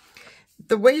option.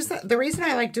 the reason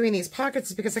I like doing these pockets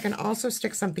is because I can also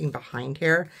stick something behind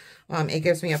here. It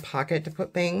gives me a pocket to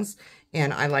put things,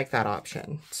 and I like that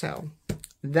option. So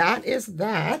that is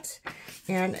that.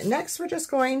 And next we're just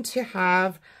going to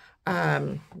have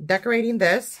decorating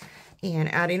this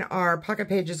and adding our pocket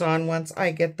pages on once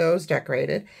I get those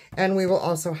decorated. And we will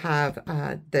also have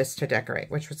this to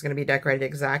decorate, which was going to be decorated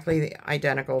exactly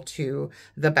identical to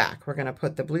the back. We're going to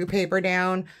put the blue paper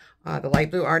down, the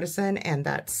light blue Artisan, and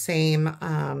that same,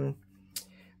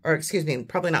 or excuse me,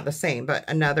 probably not the same, but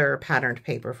another patterned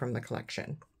paper from the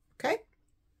collection. Okay.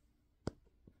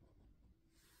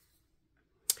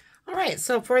 All right,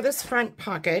 so for this front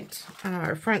pocket,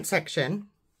 or front section,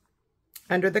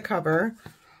 under the cover,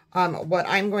 what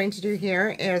I'm going to do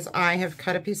here is I have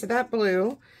cut a piece of that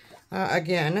blue,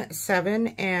 again,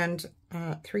 7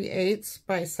 3/8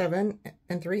 by 7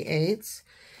 3/8.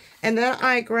 And then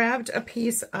I grabbed a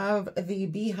piece of the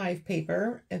beehive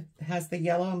paper. It has the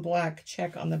yellow and black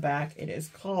check on the back. It is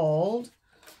called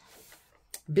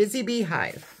Busy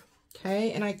Beehive.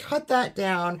 Okay, and I cut that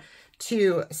down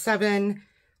to 7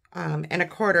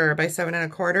 1/4 by 7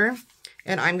 1/4.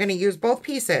 And I'm going to use both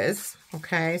pieces.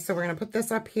 Okay, so we're going to put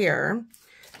this up here.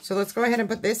 So let's go ahead and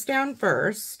put this down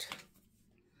first.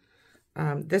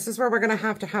 This is where we're going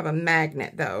to have a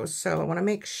magnet though. So I want to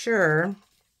make sure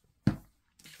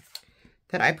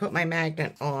that I put my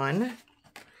magnet on.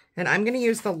 And I'm going to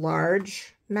use the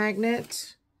large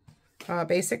magnet,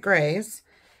 Basic Grays.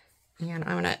 And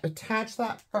I'm going to attach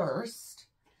that first.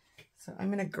 So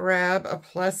I'm going to grab a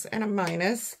plus and a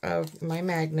minus of my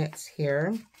magnets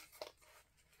here.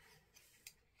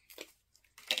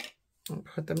 And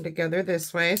put them together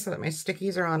this way so that my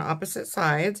stickies are on opposite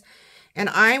sides. And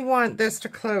I want this to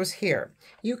close here.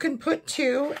 You can put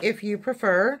 2 if you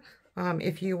prefer.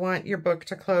 If you want your book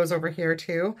to close over here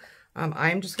too.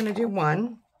 I'm just going to do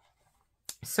 1.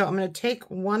 So I'm going to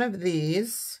take one of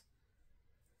these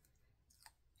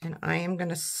and I am going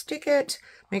to stick it.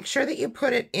 Make sure that you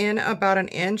put it in about 1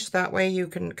 inch. That way you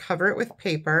can cover it with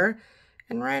paper,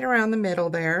 and right around the middle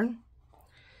there.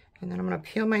 And then I'm going to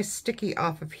peel my sticky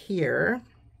off of here.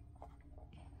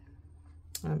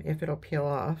 If it'll peel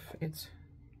off, it's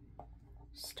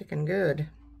sticking good.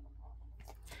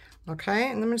 Okay,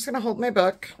 and I'm just going to hold my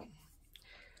book,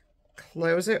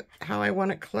 close it how I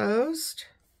want it closed,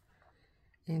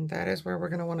 and that is where we're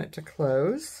going to want it to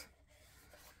close.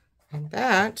 And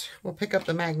that will pick up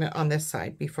the magnet on this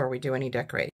side before we do any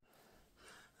decorating.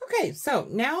 Okay, so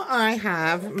now I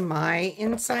have my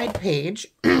inside page,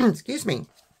 excuse me,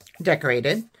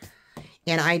 decorated.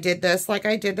 And I did this like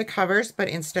I did the covers, but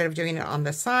instead of doing it on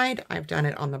the side, I've done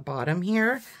it on the bottom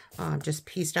here. Just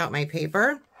pieced out my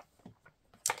paper.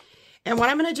 And what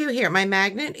I'm going to do here, my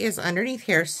magnet is underneath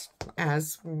here,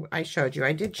 as I showed you.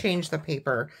 I did change the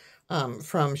paper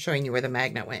from showing you where the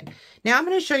magnet went. Now I'm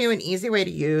going to show you an easy way to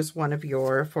use one of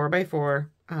your 4x4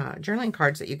 journaling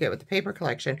cards that you get with the paper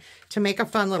collection to make a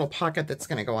fun little pocket that's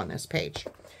going to go on this page.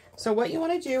 So what you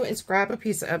want to do is grab a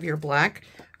piece of your black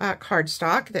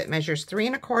cardstock that measures 3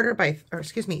 1/4 by, or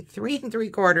excuse me, 3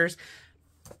 3/4.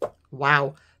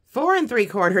 Wow, 4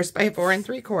 3/4 by 4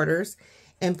 3/4.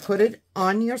 And put it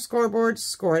on your scoreboard,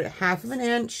 score it 1/2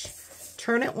 inch,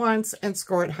 turn it once, and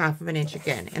score it 1/2 inch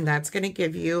again. And that's going to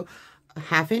give you a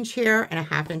 1/2 inch here and a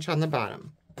 1/2 inch on the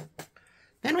bottom.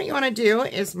 Then what you want to do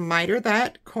is miter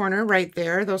that corner right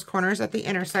there, those corners at the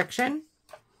intersection,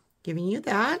 giving you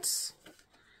that.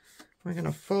 We're going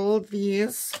to fold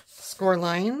these score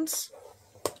lines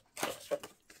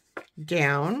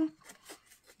down.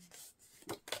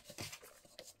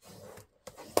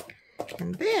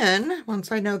 And then,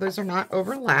 once I know those are not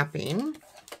overlapping,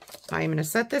 I'm going to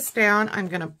set this down. I'm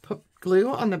going to put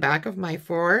glue on the back of my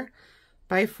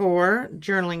 4x4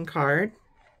 journaling card.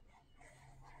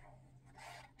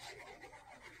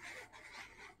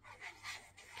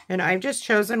 And I've just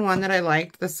chosen one that I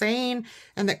liked the saying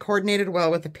and that coordinated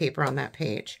well with the paper on that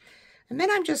page. And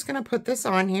then I'm just going to put this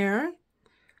on here,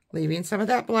 leaving some of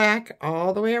that black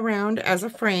all the way around as a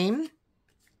frame.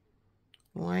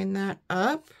 Line that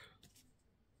up.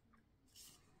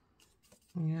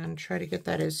 And try to get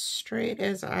that as straight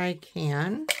as I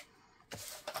can.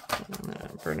 I'm going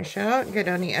to burnish out, get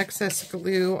any excess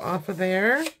glue off of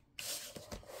there.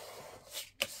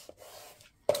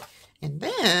 And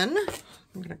then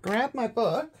I'm going to grab my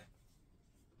book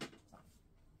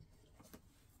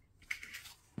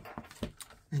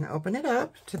and open it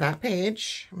up to that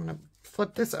page. I'm going to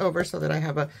flip this over so that I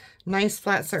have a nice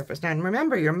flat surface. Now, and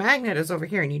remember, your magnet is over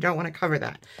here and you don't want to cover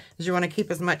that because you want to keep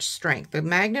as much strength. The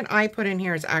magnet I put in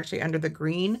here is actually under the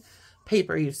green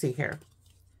paper you see here.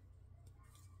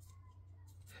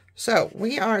 So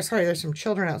we are, sorry, there's some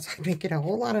children outside making a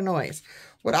whole lot of noise.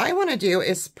 What I want to do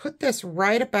is put this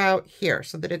right about here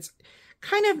so that it's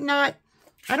kind of not,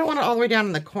 I don't want it all the way down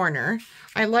in the corner.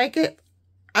 I like it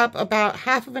up about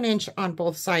 1/2 inch on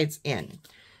both sides in.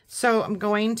 So I'm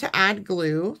going to add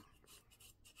glue.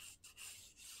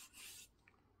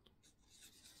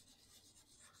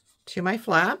 To my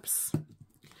flaps.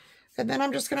 And then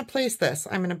I'm just going to place this.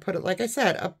 I'm going to put it, like I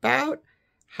said, about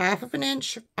 1/2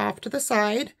 inch off to the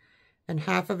side and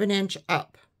 1/2 inch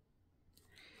up.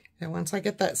 And once I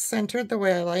get that centered the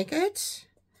way I like it,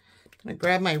 I'm going to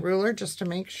grab my ruler just to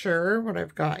make sure what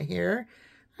I've got here.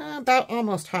 About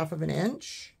almost 1/2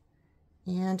 inch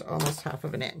and almost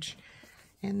 1/2 inch.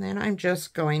 And then I'm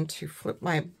just going to flip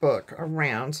my book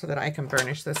around so that I can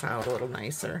burnish this out a little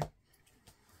nicer.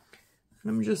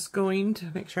 I'm just going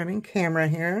to make sure I'm in camera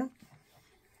here.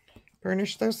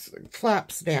 Burnish those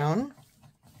flaps down.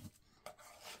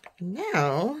 And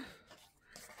now,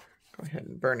 go ahead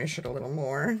and burnish it a little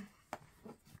more,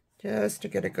 just to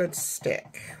get a good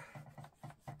stick.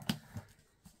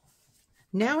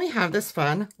 Now we have this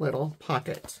fun little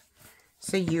pocket.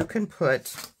 So you can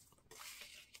put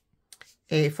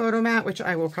a photo mat, which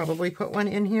I will probably put one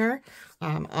in here,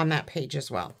 on that page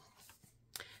as well.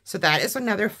 So that is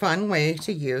another fun way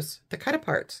to use the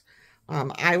cut-aparts.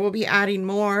 I will be adding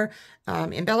more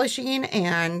embellishing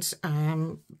and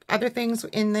other things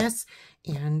in this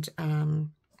and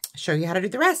show you how to do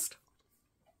the rest.